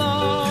in the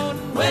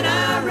morning when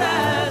I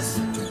rise,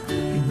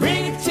 you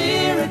bring a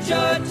tear of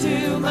joy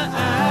to my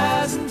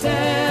eyes and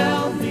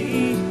tell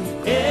me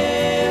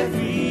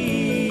everything's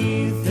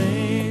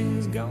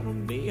gonna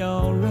be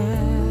alright.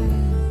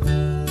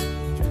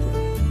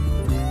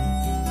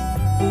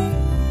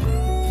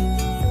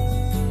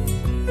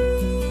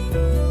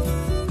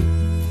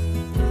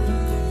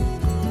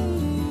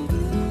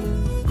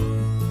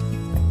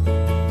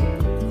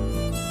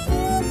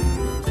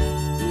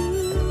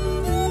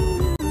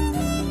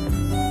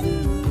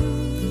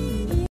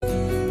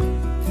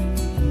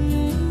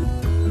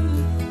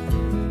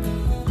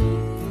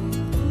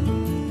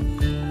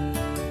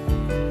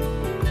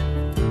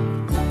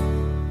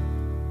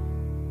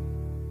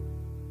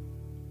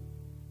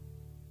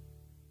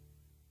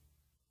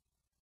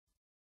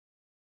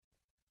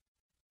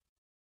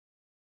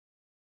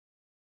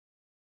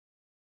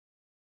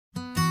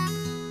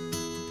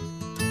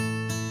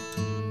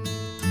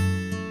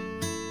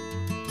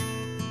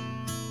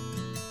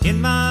 In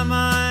my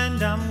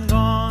mind, I'm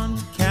gone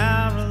to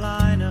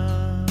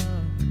Carolina.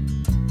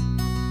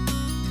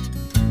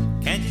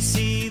 Can't you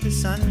see the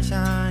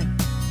sunshine?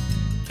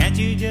 Can't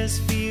you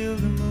just feel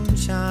the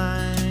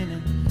moonshine?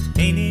 And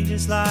ain't it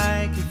just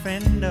like a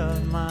friend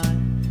of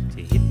mine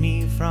to hit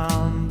me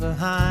from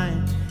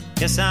behind?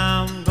 Yes,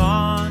 I'm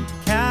gone to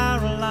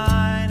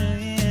Carolina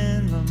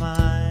in my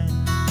mind.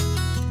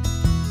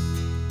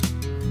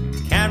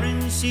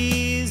 Karen,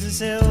 she's a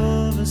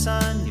silver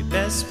sun. You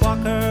best walk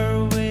her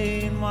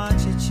away and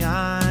watch it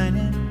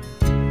shining.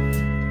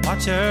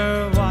 Watch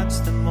her watch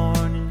the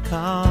morning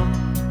come.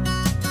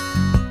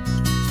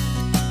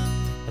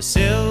 A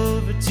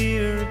silver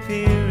tear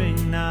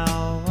appearing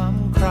now.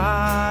 I'm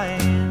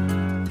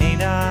crying,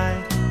 ain't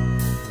I?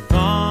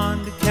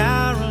 Gone to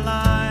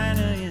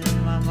Carolina in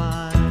my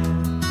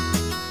mind.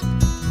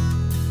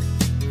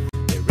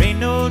 There ain't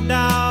no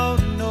doubt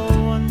in no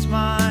one's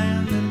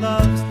mind that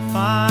love's the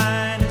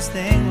finest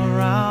thing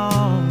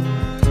around.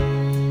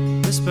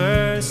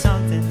 Whisper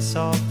something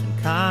soft and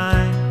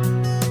kind.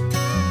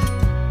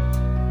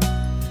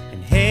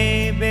 And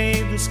hey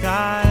babe, the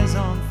sky's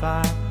on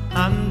fire.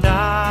 I'm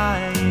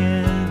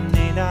dying,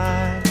 ain't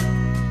I?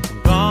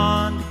 I'm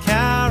gone to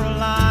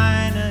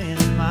Carolina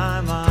in my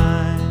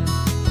mind.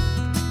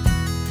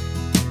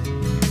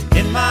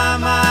 In my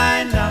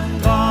mind, I'm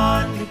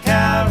gone to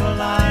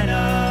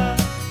Carolina.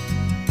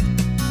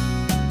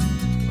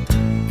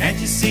 Can't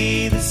you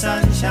see the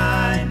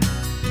sunshine?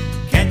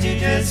 Can't you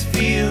just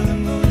feel the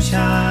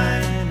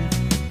moonshine?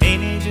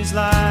 Ain't it just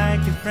like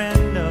a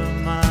friend of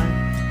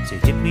mine to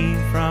hit me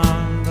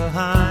from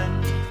behind?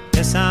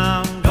 Yes,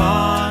 I'm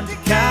gone to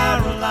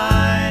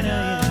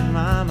Carolina in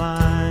my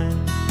mind.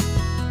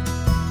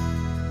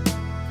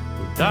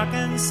 Dark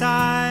and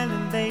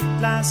silent late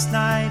last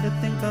night, I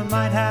think I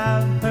might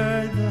have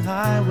heard the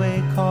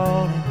highway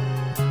calling.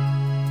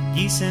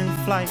 Geese in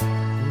flight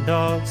and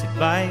dogs that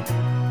bite.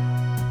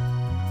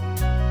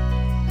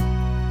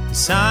 The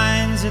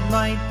signs that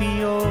might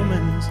be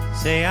omens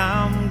say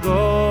I'm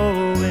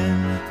going,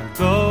 I'm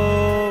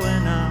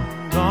going,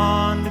 I'm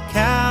gone to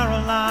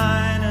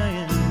Carolina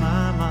in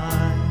my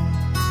mind.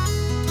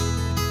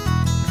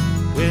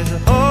 With a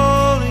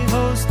holy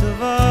host of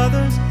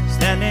others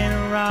standing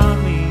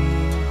around me,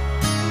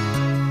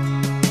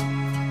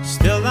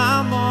 still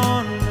I'm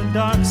on the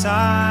dark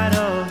side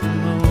of the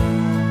moon.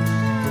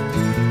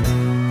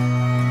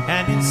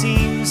 And it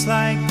seems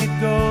like it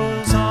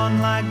goes on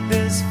like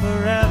this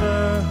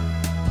forever.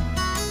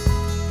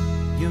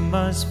 You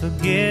must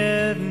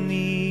forgive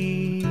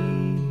me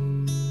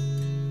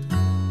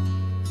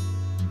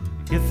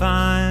if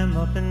I'm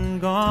up and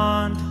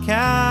gone to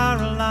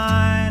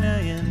Carolina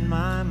in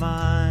my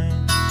mind.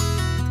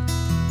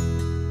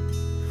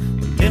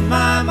 In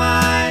my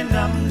mind,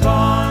 I'm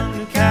gone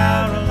to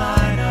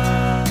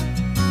Carolina.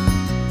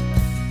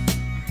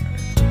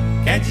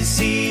 Can't you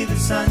see the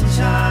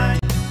sunshine?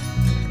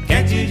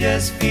 Can't you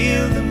just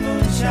feel the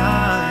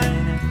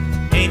moonshine?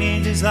 Ain't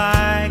it just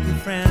like a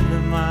friend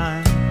of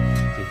mine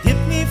to hit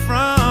me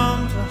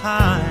from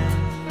behind?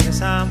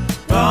 Yes, I'm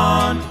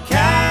gone to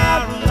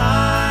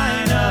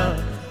Carolina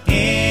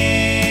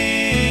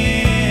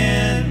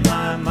in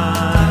my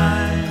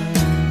mind.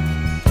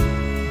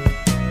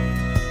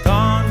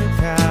 Gone to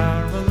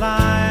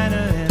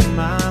Carolina in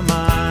my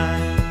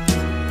mind.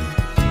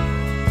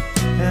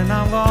 And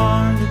I'm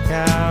gone to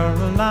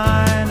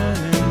Carolina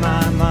in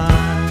my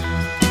mind.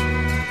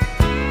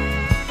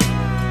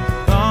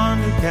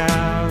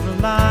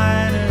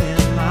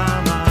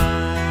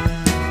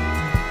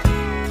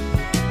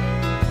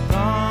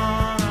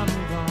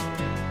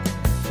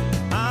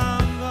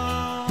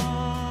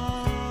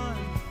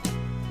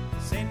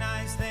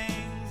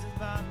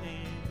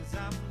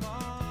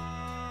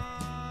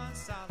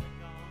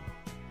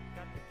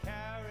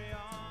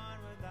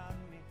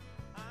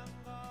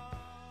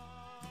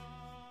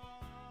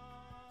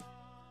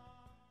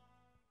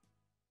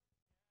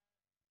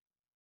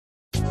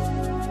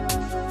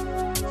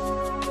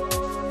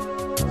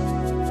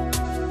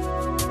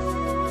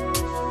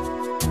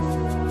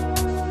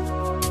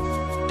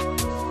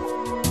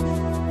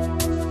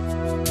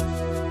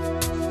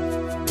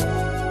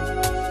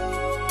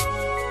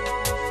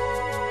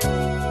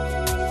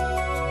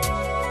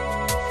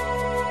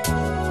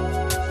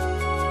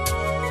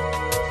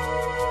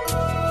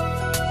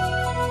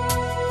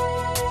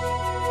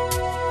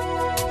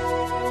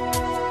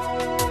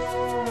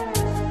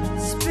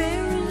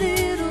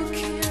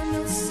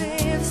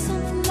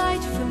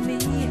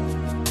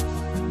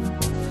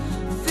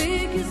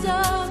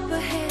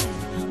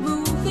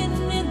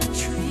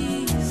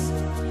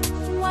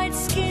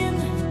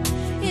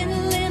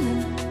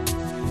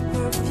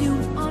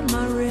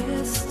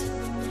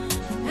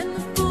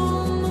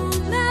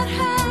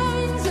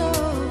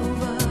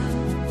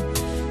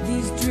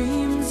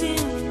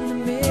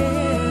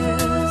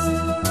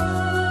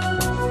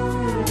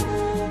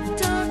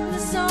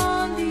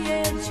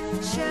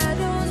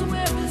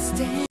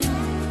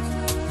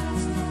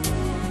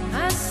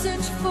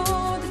 search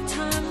for the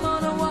time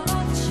on a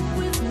watch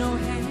with no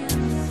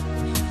hands.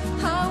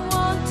 I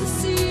want to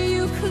see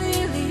you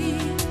clearly,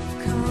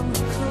 come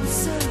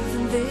closer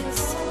than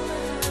this.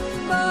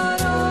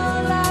 But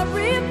all I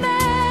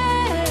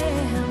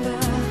remember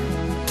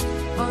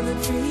are the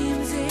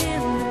dreams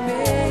in the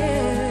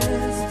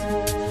mist.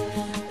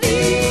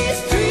 These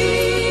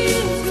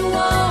dreams go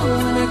on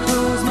when I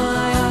close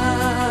my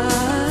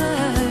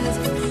eyes.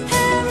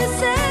 Every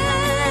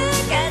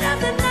second of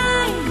the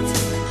night,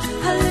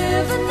 I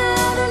live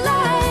another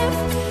life.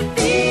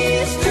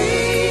 These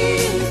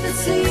dreams that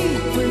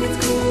sleep when it's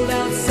cold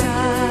outside.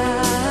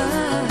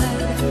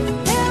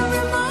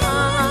 Every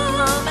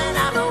moment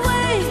I'm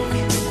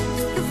awake,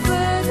 the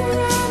further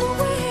I'm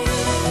away.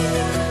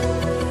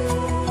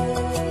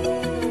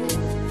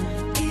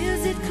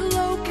 Is it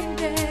cloak and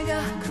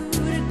dagger?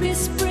 Could it be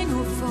spring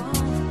or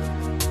fall?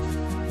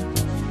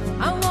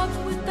 I walk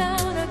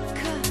without a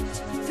cut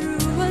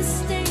through a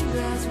stained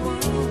glass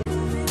wall.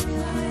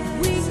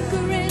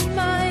 Weaker in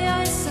my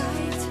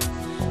eyesight,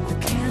 the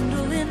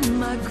candle in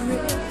my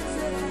grip,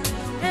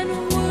 and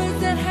words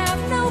that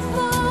have no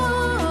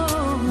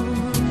form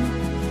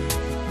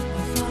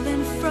are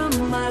falling from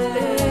my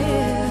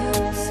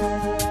lips.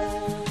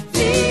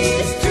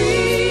 These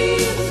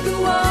dreams go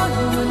on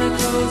when I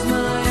close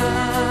my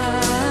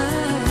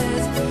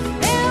eyes.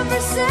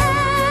 Every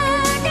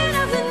second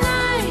of the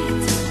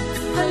night,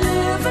 I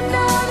live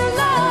another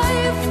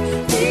life.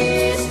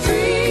 These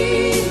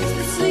dreams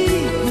that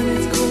sleep when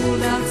it's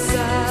cold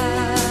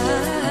outside.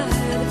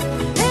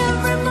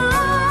 Every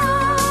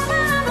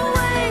moment I'm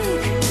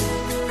awake,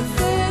 the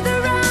further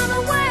I'm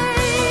away.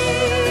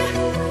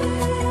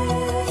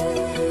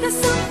 There's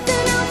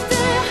something out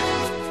there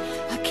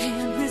I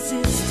can't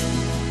resist.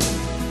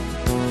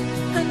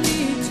 I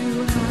need to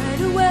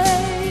hide away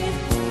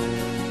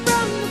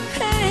from the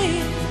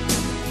pain.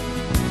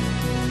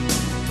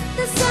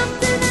 There's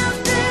something out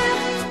there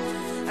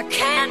I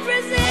can't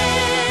resist.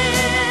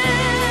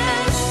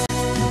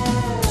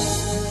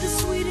 The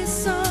sweetest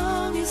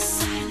song is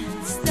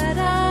silence that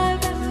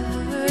I've ever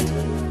heard.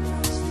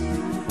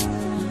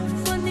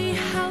 Funny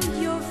how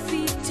your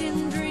feet in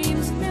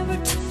dreams never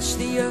touch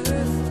the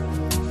earth.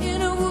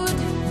 In a wood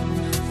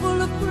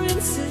full of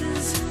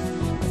princes,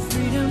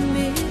 freedom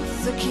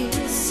is a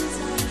kiss,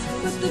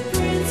 but the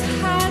prince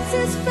hides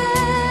his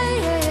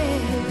face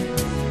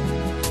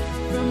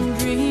from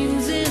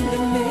dreams in the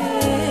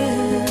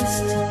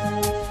mist.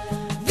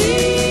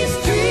 These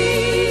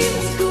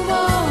dreams go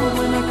on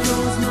when I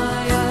close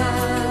my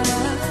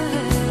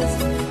eyes.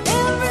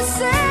 Every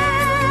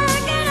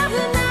second of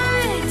the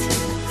night,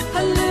 I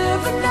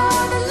live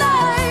another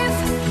life.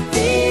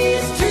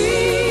 These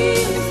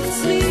dreams that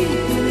sleep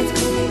when it's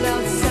cold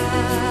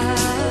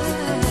outside.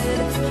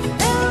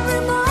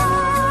 Every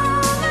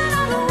moment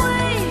I'm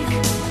awake,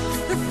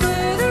 the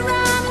further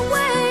I'm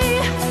away.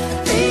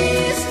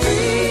 These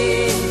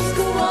dreams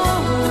go on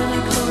when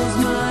I close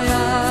my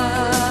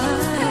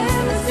eyes.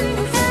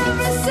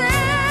 Every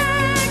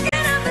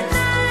second of the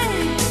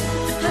night,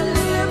 I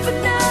live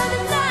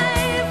another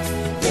life.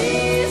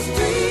 These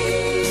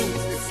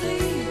dreams that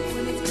sleep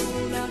when it's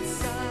cold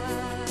outside.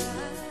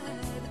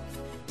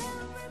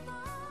 Every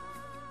moment I'm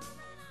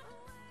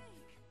awake.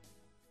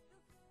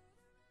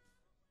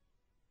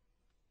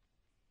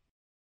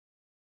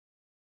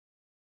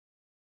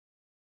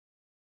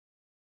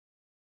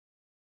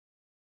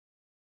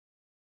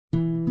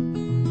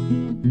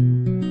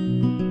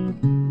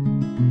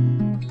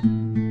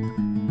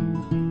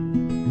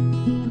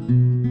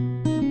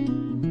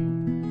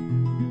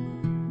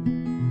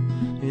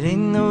 It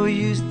ain't no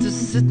use to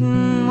sit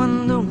and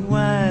wonder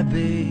why,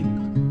 babe.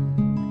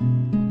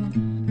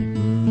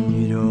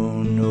 You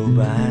don't know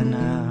by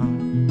now.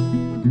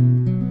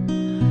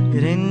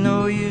 It ain't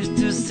no use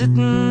to sit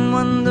and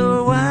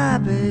wonder why,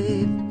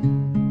 babe.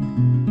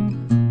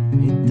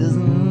 It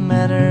doesn't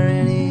matter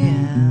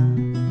anyhow.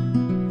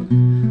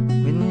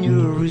 When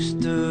your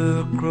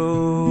rooster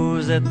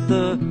crows at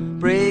the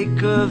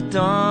break of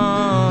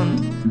dawn,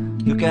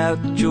 look out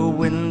your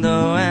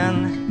window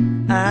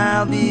and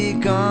I'll be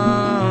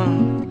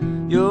gone.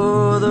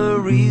 You're the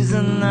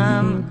reason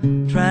I'm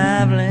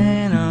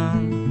traveling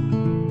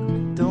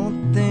on.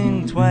 Don't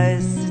think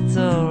twice, it's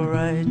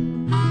alright.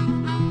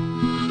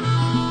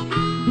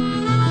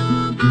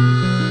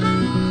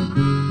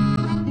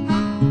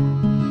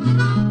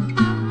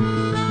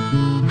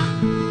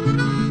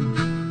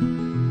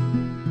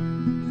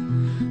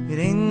 It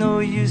ain't no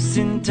use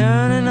in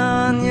turning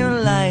on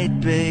your light,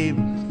 babe.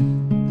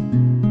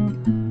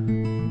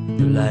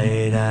 The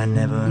light I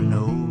never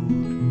knowed.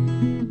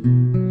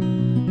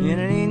 And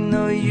it ain't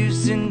no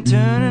use in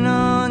turning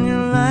on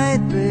your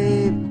light,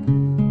 babe.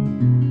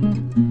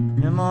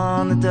 I'm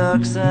on the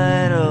dark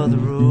side of the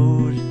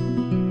road,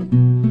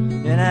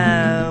 and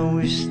I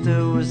wish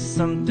there was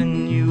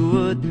something you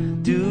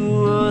would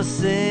do or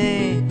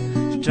say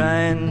to try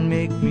and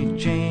make me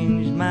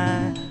change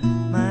my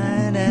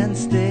mind and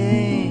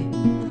stay.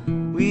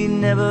 We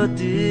never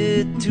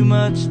did too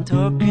much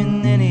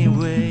talking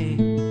anyway.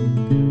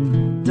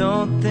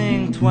 Don't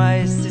think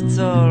twice, it's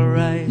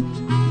alright.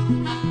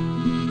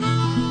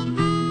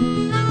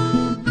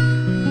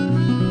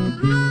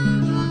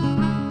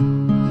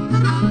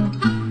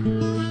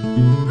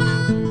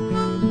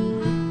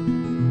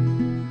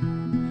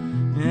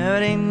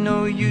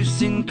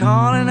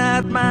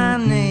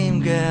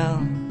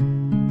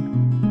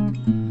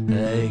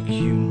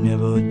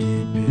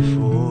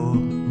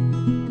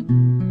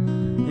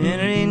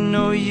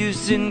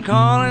 in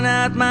calling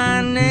out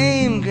my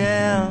name,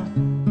 gal.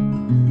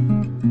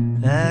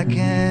 I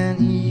can't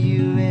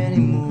hear you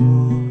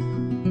anymore.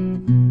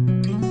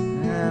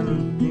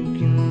 I'm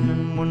thinking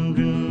and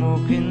wondering,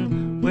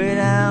 walking way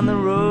down the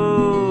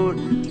road.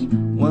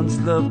 Once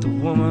loved a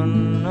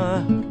woman,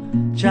 a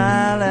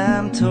child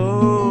I'm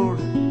told.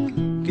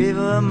 Gave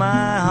her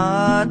my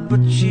heart,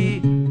 but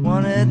she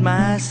wanted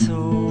my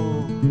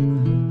soul.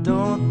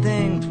 Don't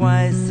think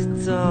twice,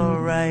 it's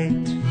alright.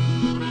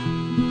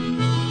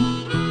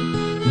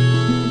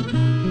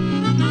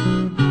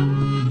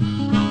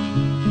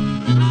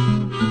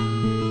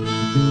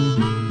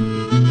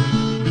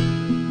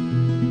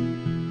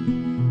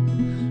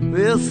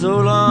 Well, so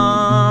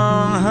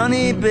long,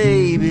 honey,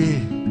 baby.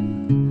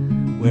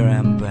 Where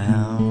I'm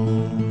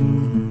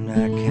bound,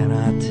 I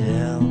cannot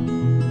tell.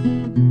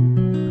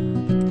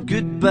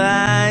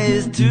 Goodbye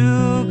is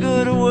too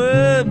good a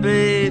word,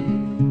 babe.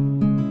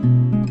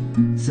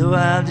 So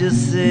I'll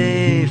just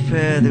say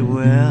fare thee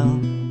well.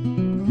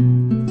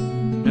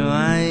 No,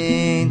 I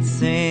ain't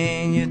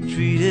saying you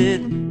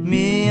treated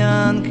me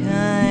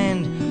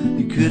unkind.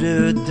 You could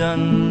have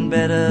done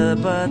better,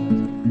 but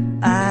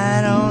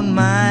I don't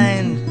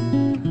mind.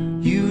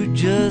 You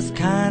just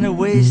kinda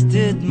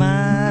wasted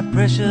my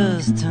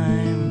precious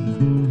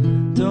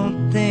time.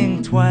 Don't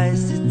think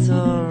twice, it's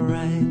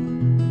alright.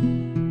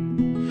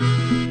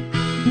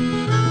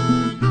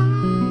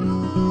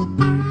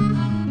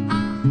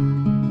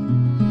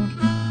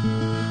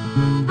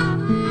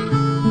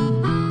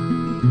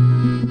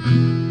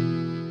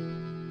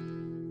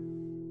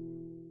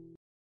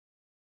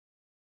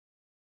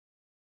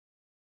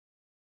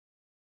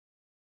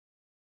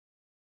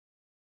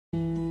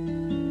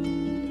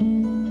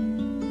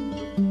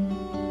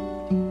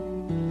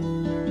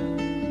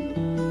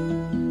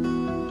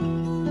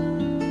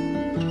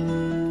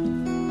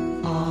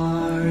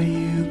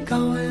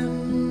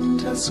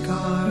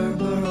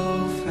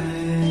 Scarborough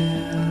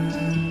Fair.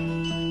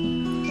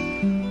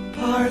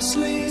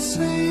 Parsley,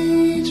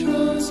 sage,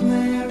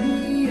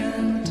 rosemary,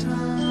 and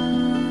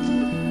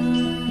thyme.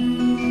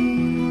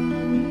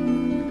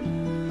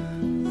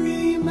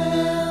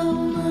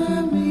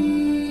 Remember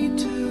me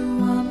to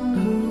one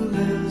who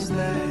lives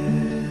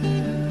there.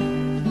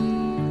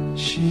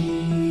 She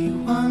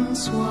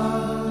once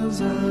was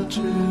a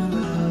true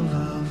love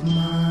of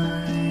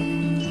mine.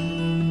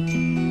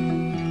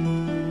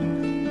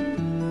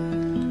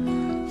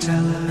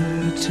 Tell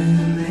her to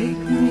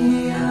make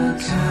me a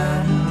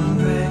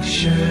cambric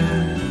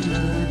shirt, a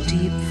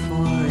deep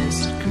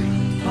forest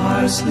green.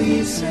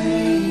 Parsley,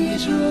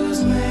 sage,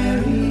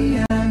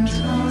 rosemary, and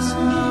thyme.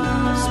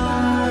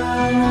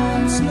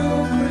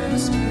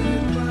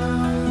 Snow-crested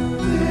brown,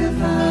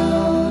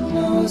 without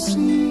no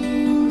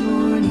seam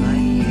or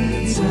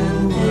needs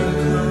and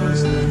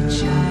words. The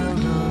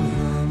child of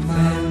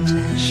romance,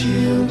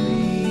 she'll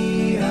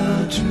be a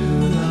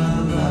true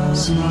love of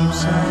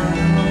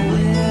mine.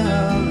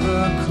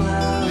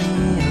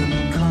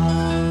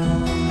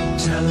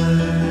 Tell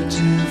her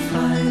to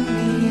find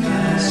me an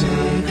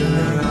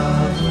acre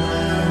of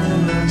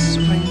land, a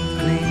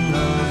sprinkling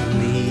of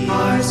leaves.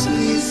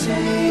 Parsley,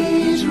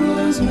 sage,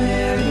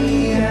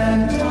 rosemary,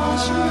 and thyme.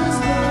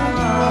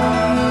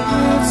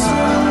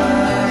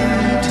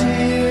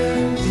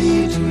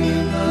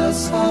 Between the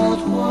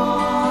salt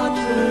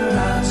water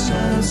and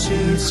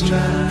sweet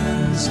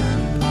strands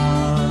and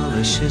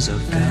polishes of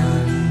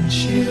gun,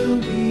 she'll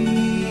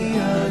be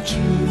a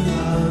true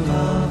love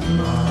of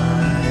mine.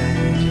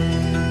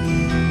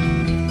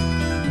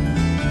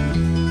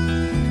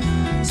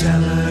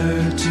 Tell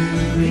her to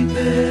reap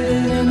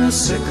it in a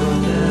sickle,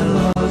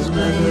 billows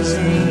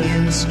blazing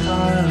in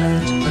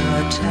scarlet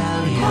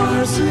battalion.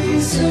 Parsley,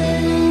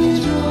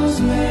 sage,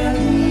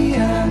 rosemary,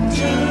 and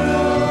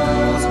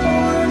thyme,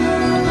 born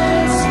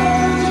of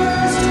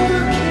soldiers to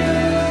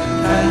kill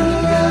and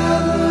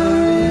gather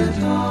it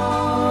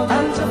all,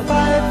 and to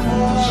fight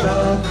for a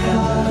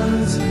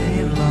cause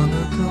they've long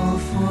ago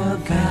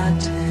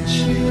forgotten.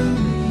 She'll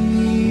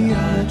be a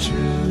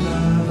true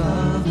love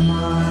of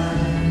mine.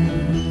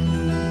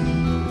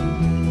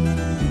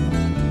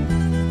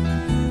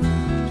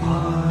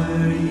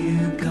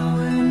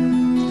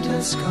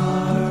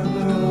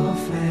 Scarborough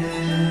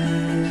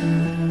Fair.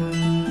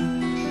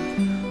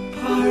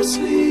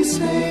 Parsley,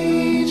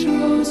 sage,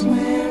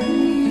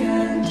 rosemary,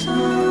 and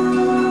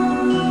thyme.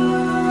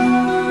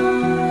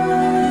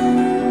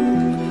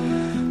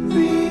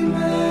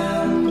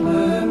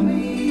 Remember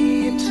me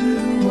to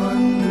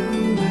one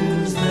who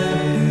lives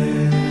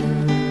there.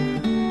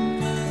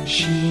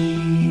 She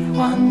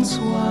once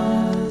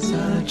was a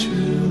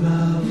true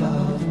love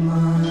of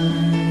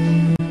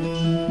mine.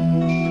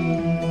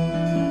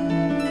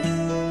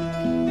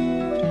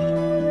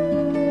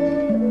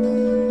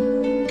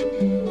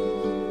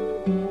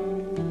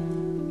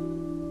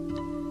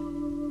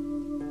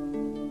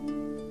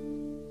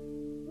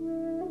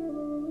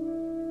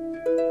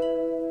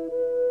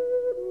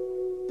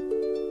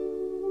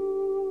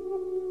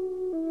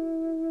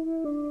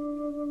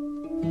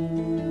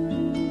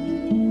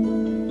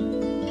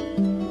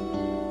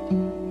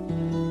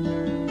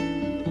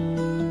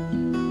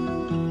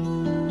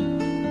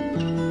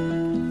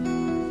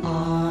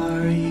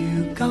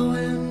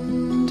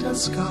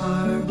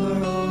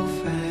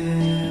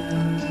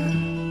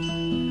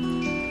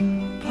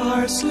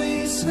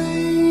 parsley,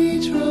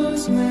 sage,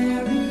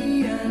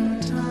 rosemary,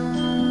 and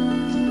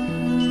thyme.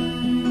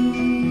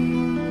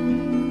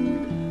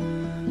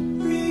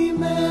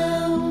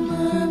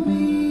 Remember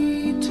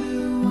me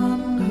to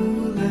one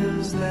who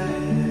lives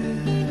there.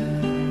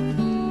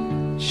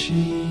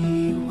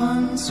 She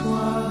once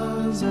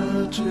was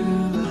a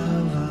true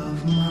love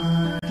of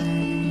mine.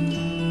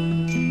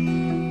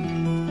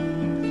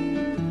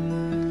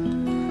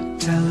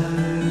 Tell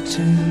her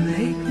to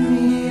make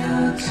me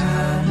a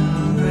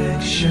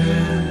cambric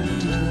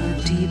shirt,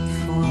 a deep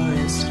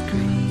forest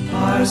green,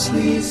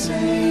 parsley,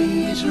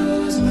 sage,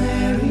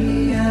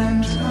 rosemary,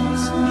 and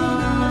thyme,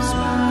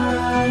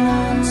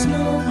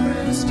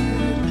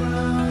 snow-crested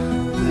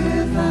brown,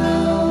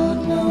 without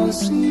no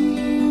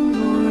seam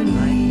or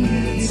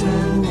need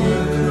or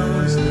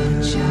words, the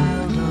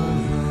child of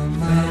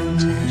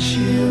romance.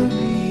 She'll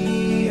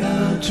be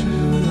a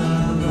true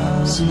love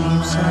of mine.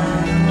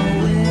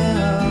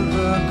 Aware of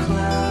a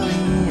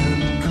cloudy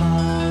and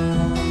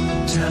calm.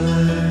 Tell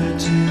her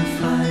to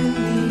find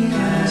me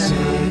an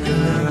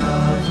acre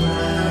of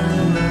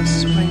land, a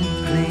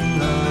sprinkling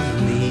of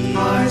leaves,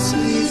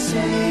 parsley,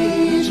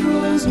 sage,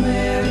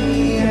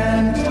 rosemary,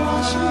 and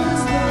thyme,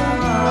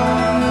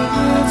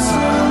 with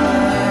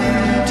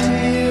sunlight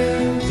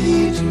here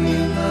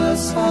between the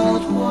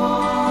salt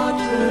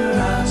water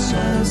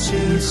and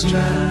she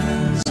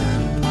strands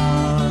and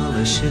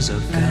polishes a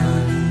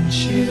gun.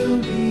 She'll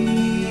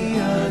be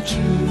a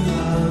true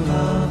love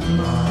of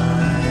mine.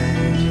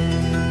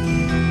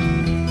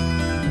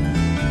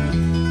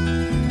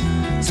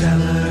 Tell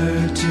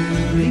her to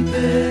reap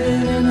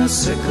it in a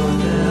sickle,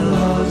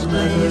 billows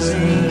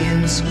blazing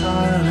in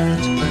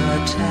scarlet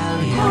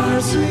battalion,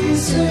 parsley,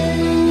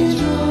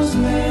 sage,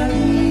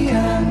 rosemary,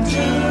 and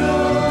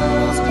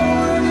thyme,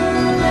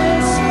 order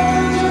their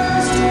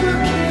soldiers to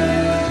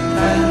kill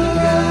and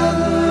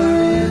gather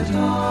it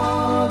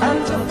all,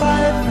 and to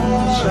fight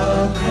for a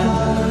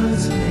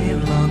cause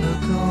they've long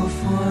ago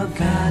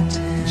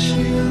forgotten.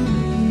 She'll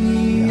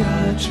be a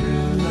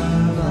true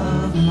love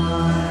of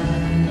mine.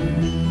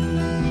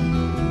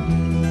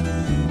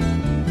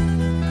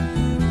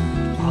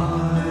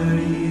 Are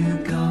you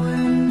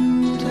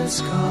going to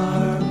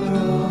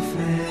Scarborough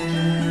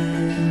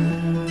Fair?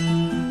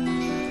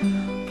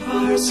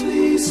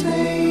 Parsley,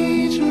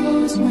 sage,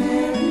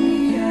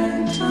 rosemary,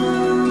 and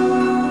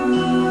thyme.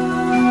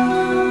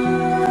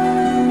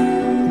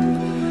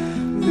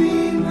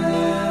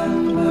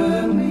 Remember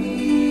me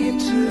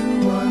to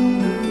one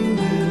who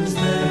lives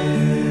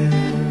there.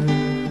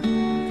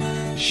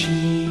 She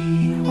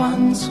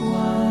once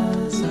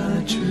was a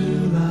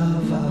true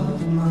love of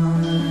mine.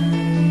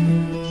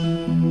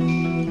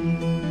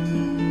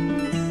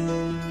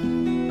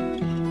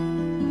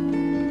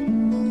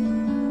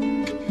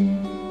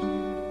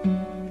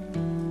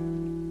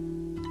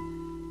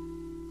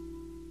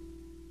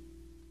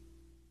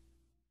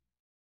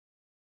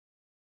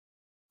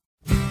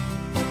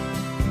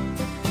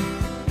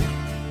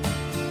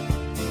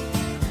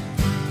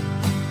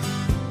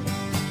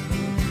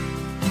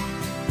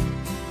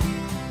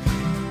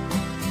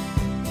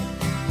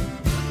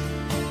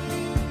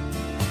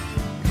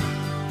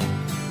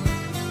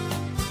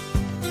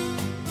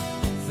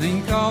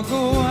 Think I'll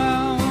go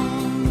out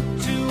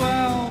to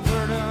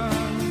Alberta.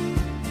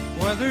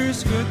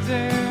 Weather's good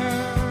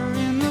there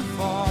in the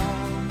fall.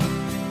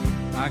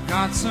 I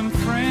got some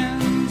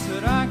friends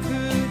that I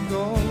could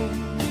go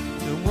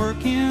to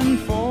working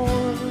for.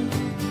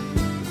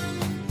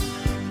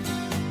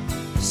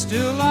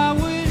 Still, I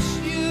wish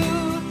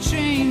you'd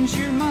change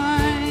your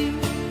mind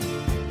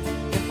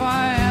if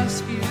I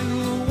ask you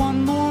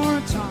one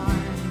more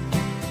time.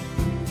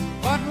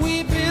 But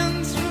we've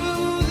been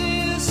through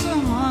this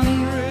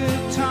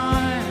 100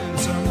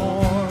 times or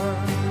more.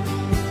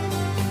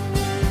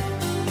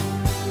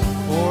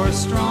 For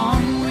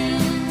strong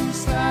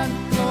winds that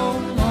go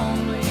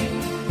lonely,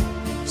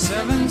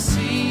 7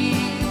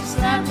 seas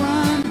that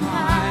run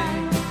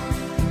high,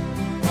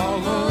 all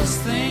those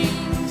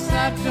things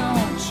that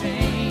don't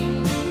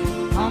change,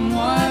 come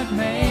what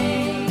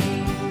may.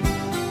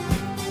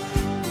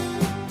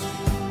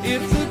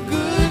 If the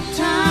good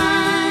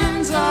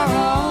times are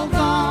all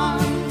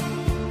gone,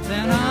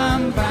 then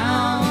I'm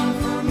bound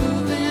for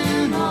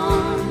moving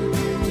on.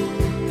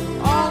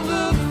 I'll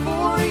look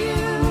for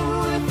you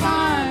if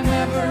I'm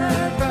ever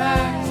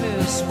back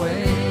this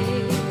way.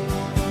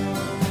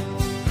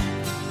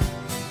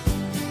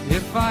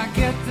 If I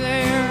get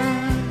there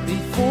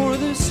before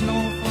the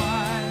snow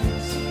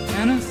flies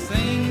and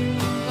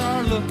things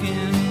are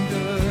looking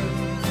good,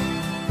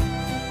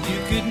 you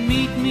could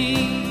meet me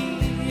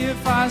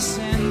if I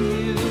send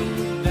you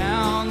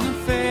down the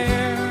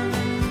fair.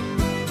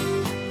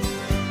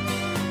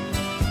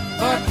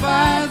 But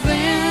by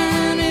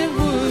then it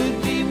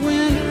would be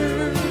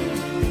winter,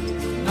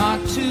 not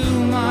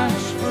too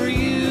much for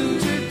you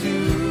to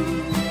do.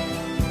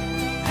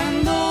 And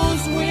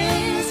those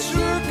winds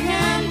sure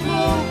can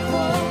blow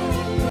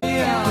cold way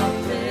out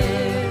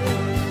there.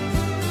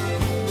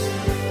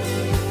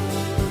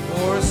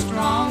 For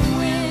strong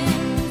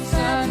winds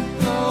that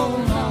go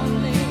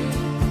lonely,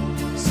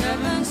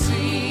 7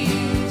 seas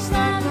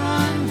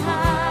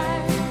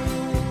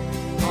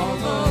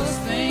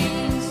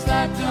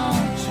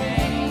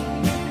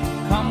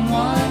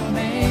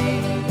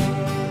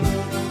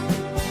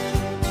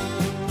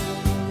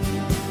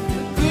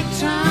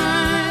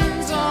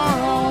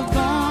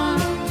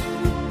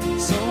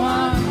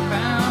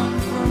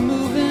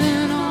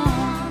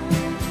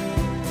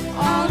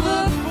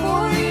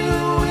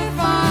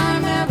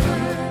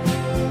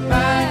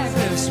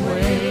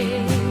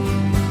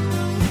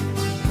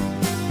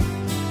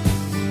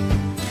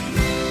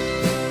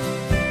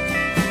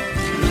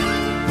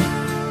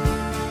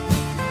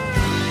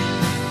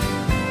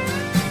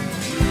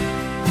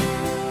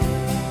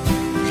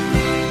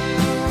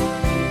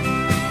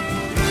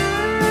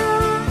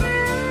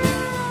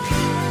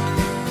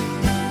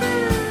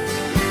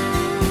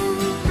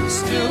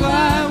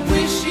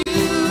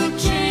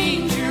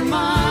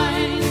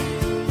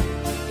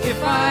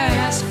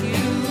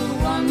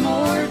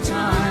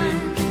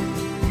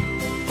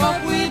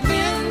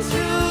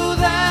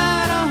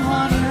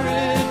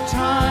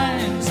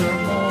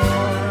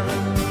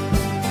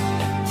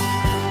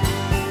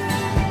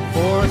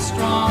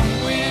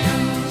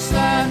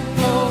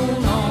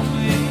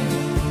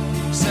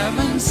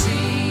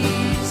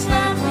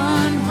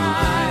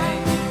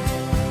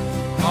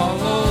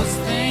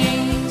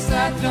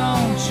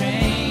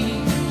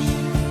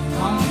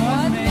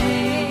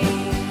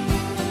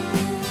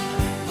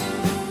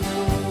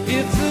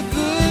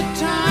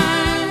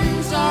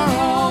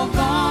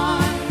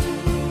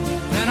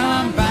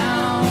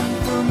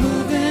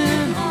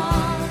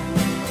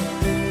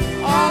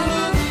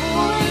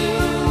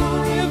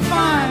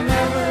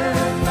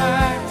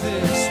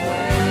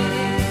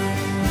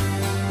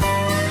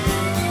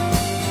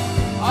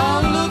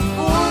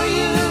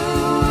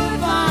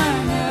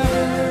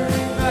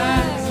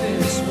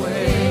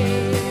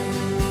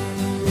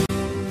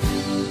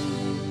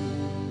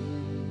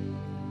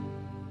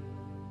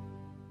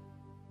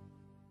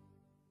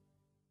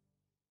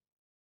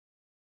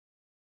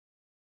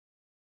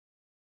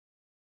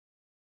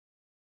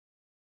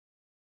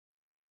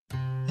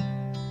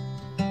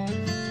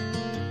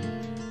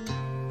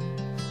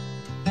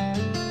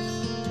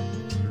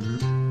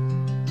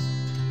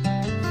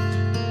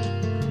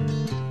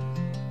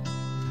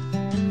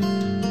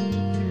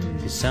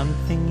There's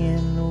something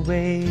in the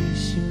way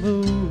she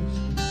moves,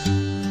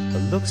 or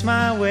looks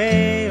my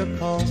way, or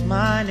calls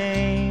my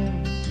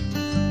name,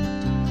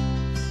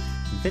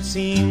 that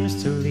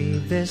seems to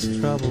leave this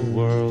troubled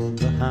world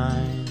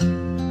behind.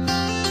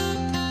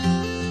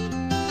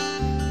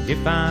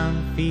 If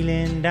I'm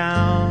feeling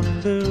down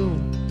and blue,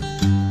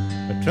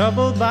 or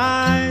troubled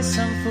by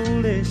some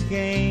foolish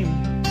game,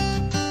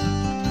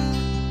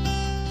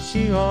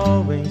 she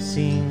always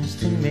seems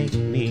to make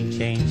me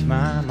change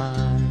my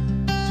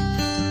mind.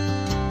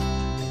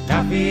 And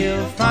I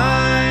feel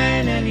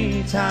fine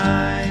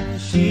anytime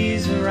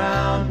she's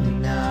around me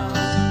now.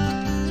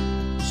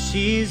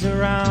 She's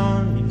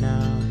around me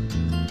now,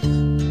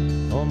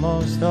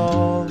 almost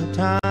all the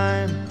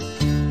time.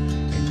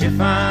 And if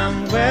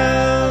I'm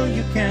well,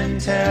 you can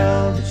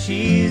tell that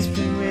she's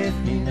been with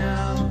me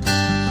now.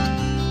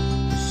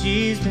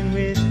 She's been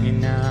with me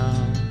now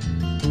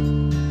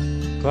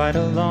quite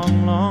a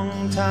long,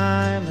 long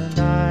time, and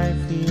I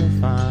feel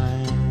fine.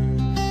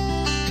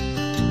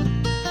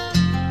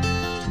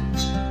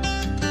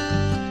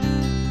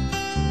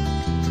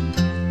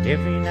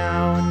 Every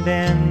now and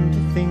then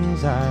the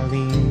things I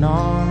lean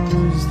on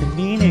lose the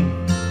meaning,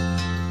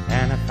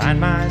 and I find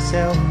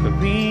myself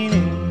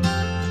careening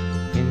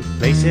in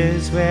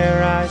places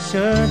where I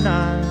should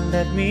not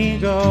let me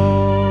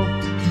go.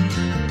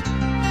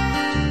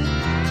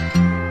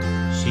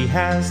 She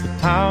has the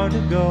power to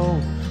go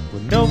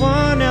where no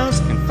one else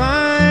can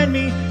find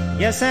me,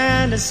 yes,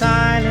 and to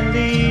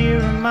silently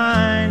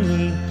remind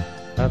me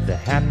of the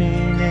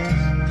happiness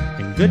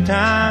and good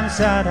times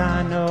that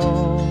I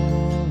know,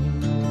 you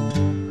know.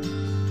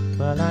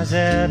 Well, I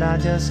said I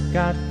just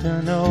got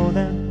to know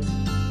them.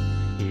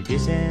 It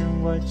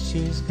isn't what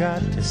she's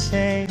got to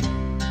say,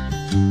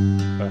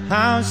 or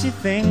how she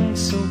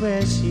thinks, or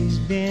where she's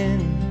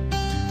been.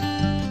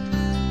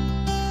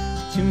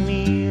 To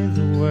me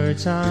the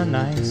words are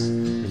nice,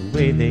 the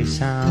way they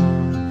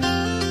sound. I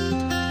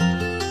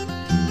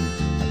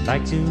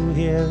like to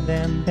hear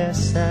them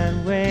best that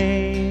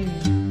way.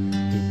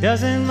 It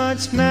doesn't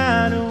much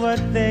matter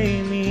what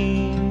they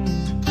mean,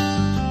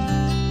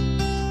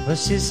 but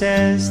she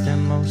says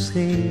them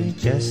mostly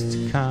just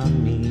to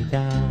calm me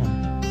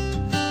down.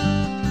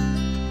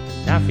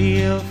 And I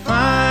feel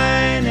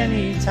fine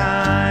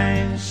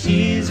anytime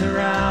she's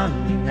around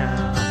me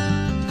now.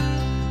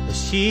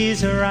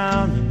 She's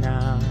around me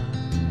now,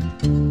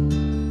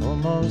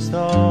 almost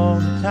all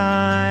the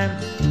time.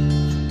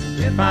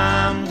 If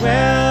I'm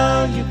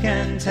well, you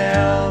can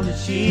tell that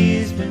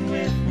she's been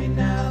with me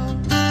now.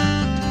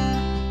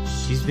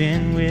 She's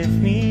been with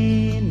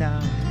me now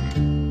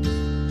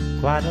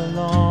quite a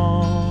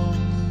long,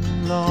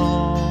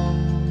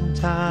 long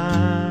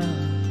time.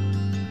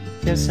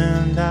 Yes,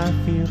 and I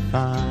feel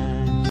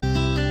fine.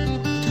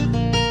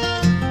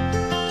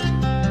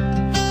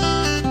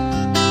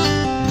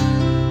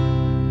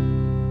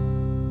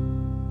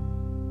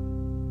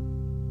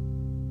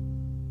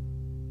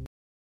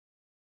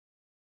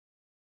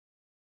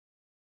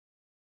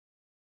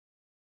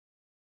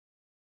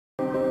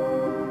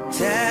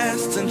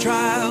 Tests and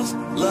trials,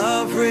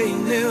 love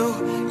renew.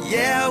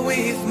 Yeah,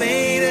 we've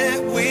made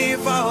it.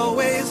 We've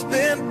always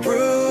been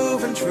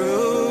proven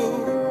true.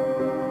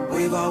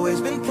 We've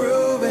always been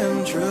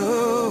proven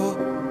true.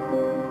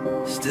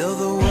 Still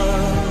the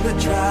world that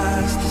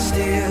tries to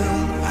steal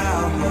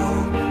our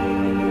hope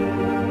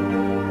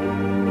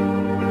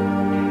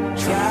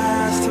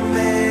tries to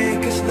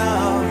make us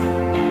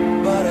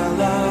numb, but our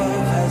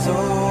love has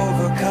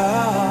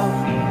overcome.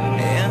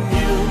 And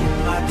you,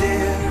 my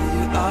dear,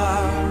 you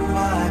are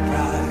my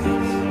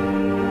prize.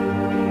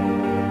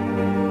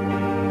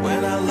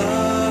 When I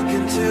look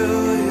into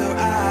your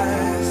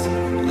eyes,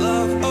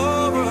 love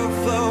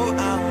overflow,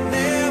 I'm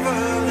never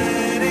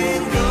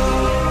letting go.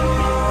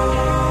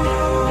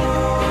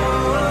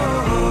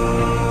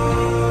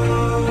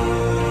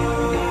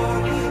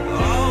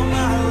 All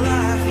my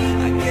life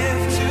I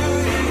give to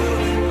you.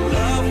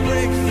 Love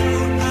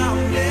breakthrough, I'm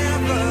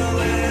never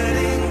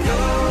letting go.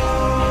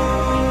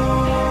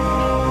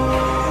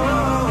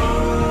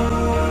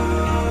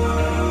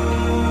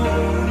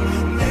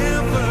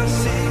 Never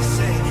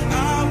ceasing,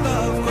 our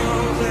love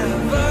grows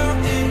ever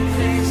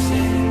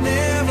increasing.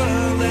 Never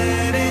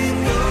letting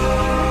go.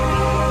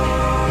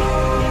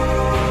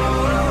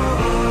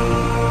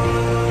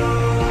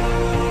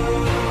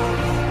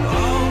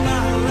 All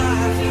my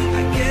life I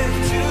give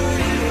to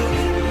you.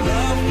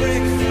 Love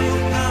breakthrough,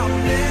 I'm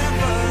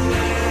never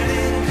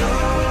letting go.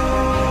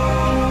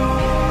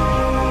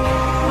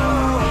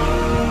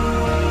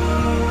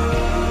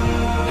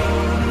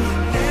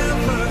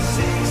 Never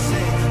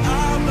ceasing,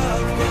 our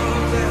love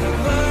grows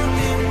ever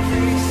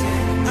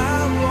increasing. I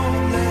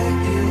won't let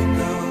you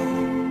go.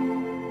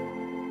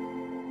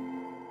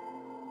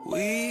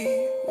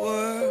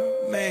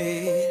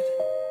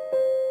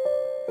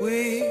 We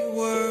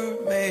were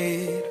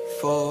made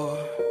for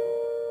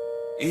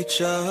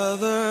each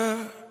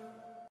other.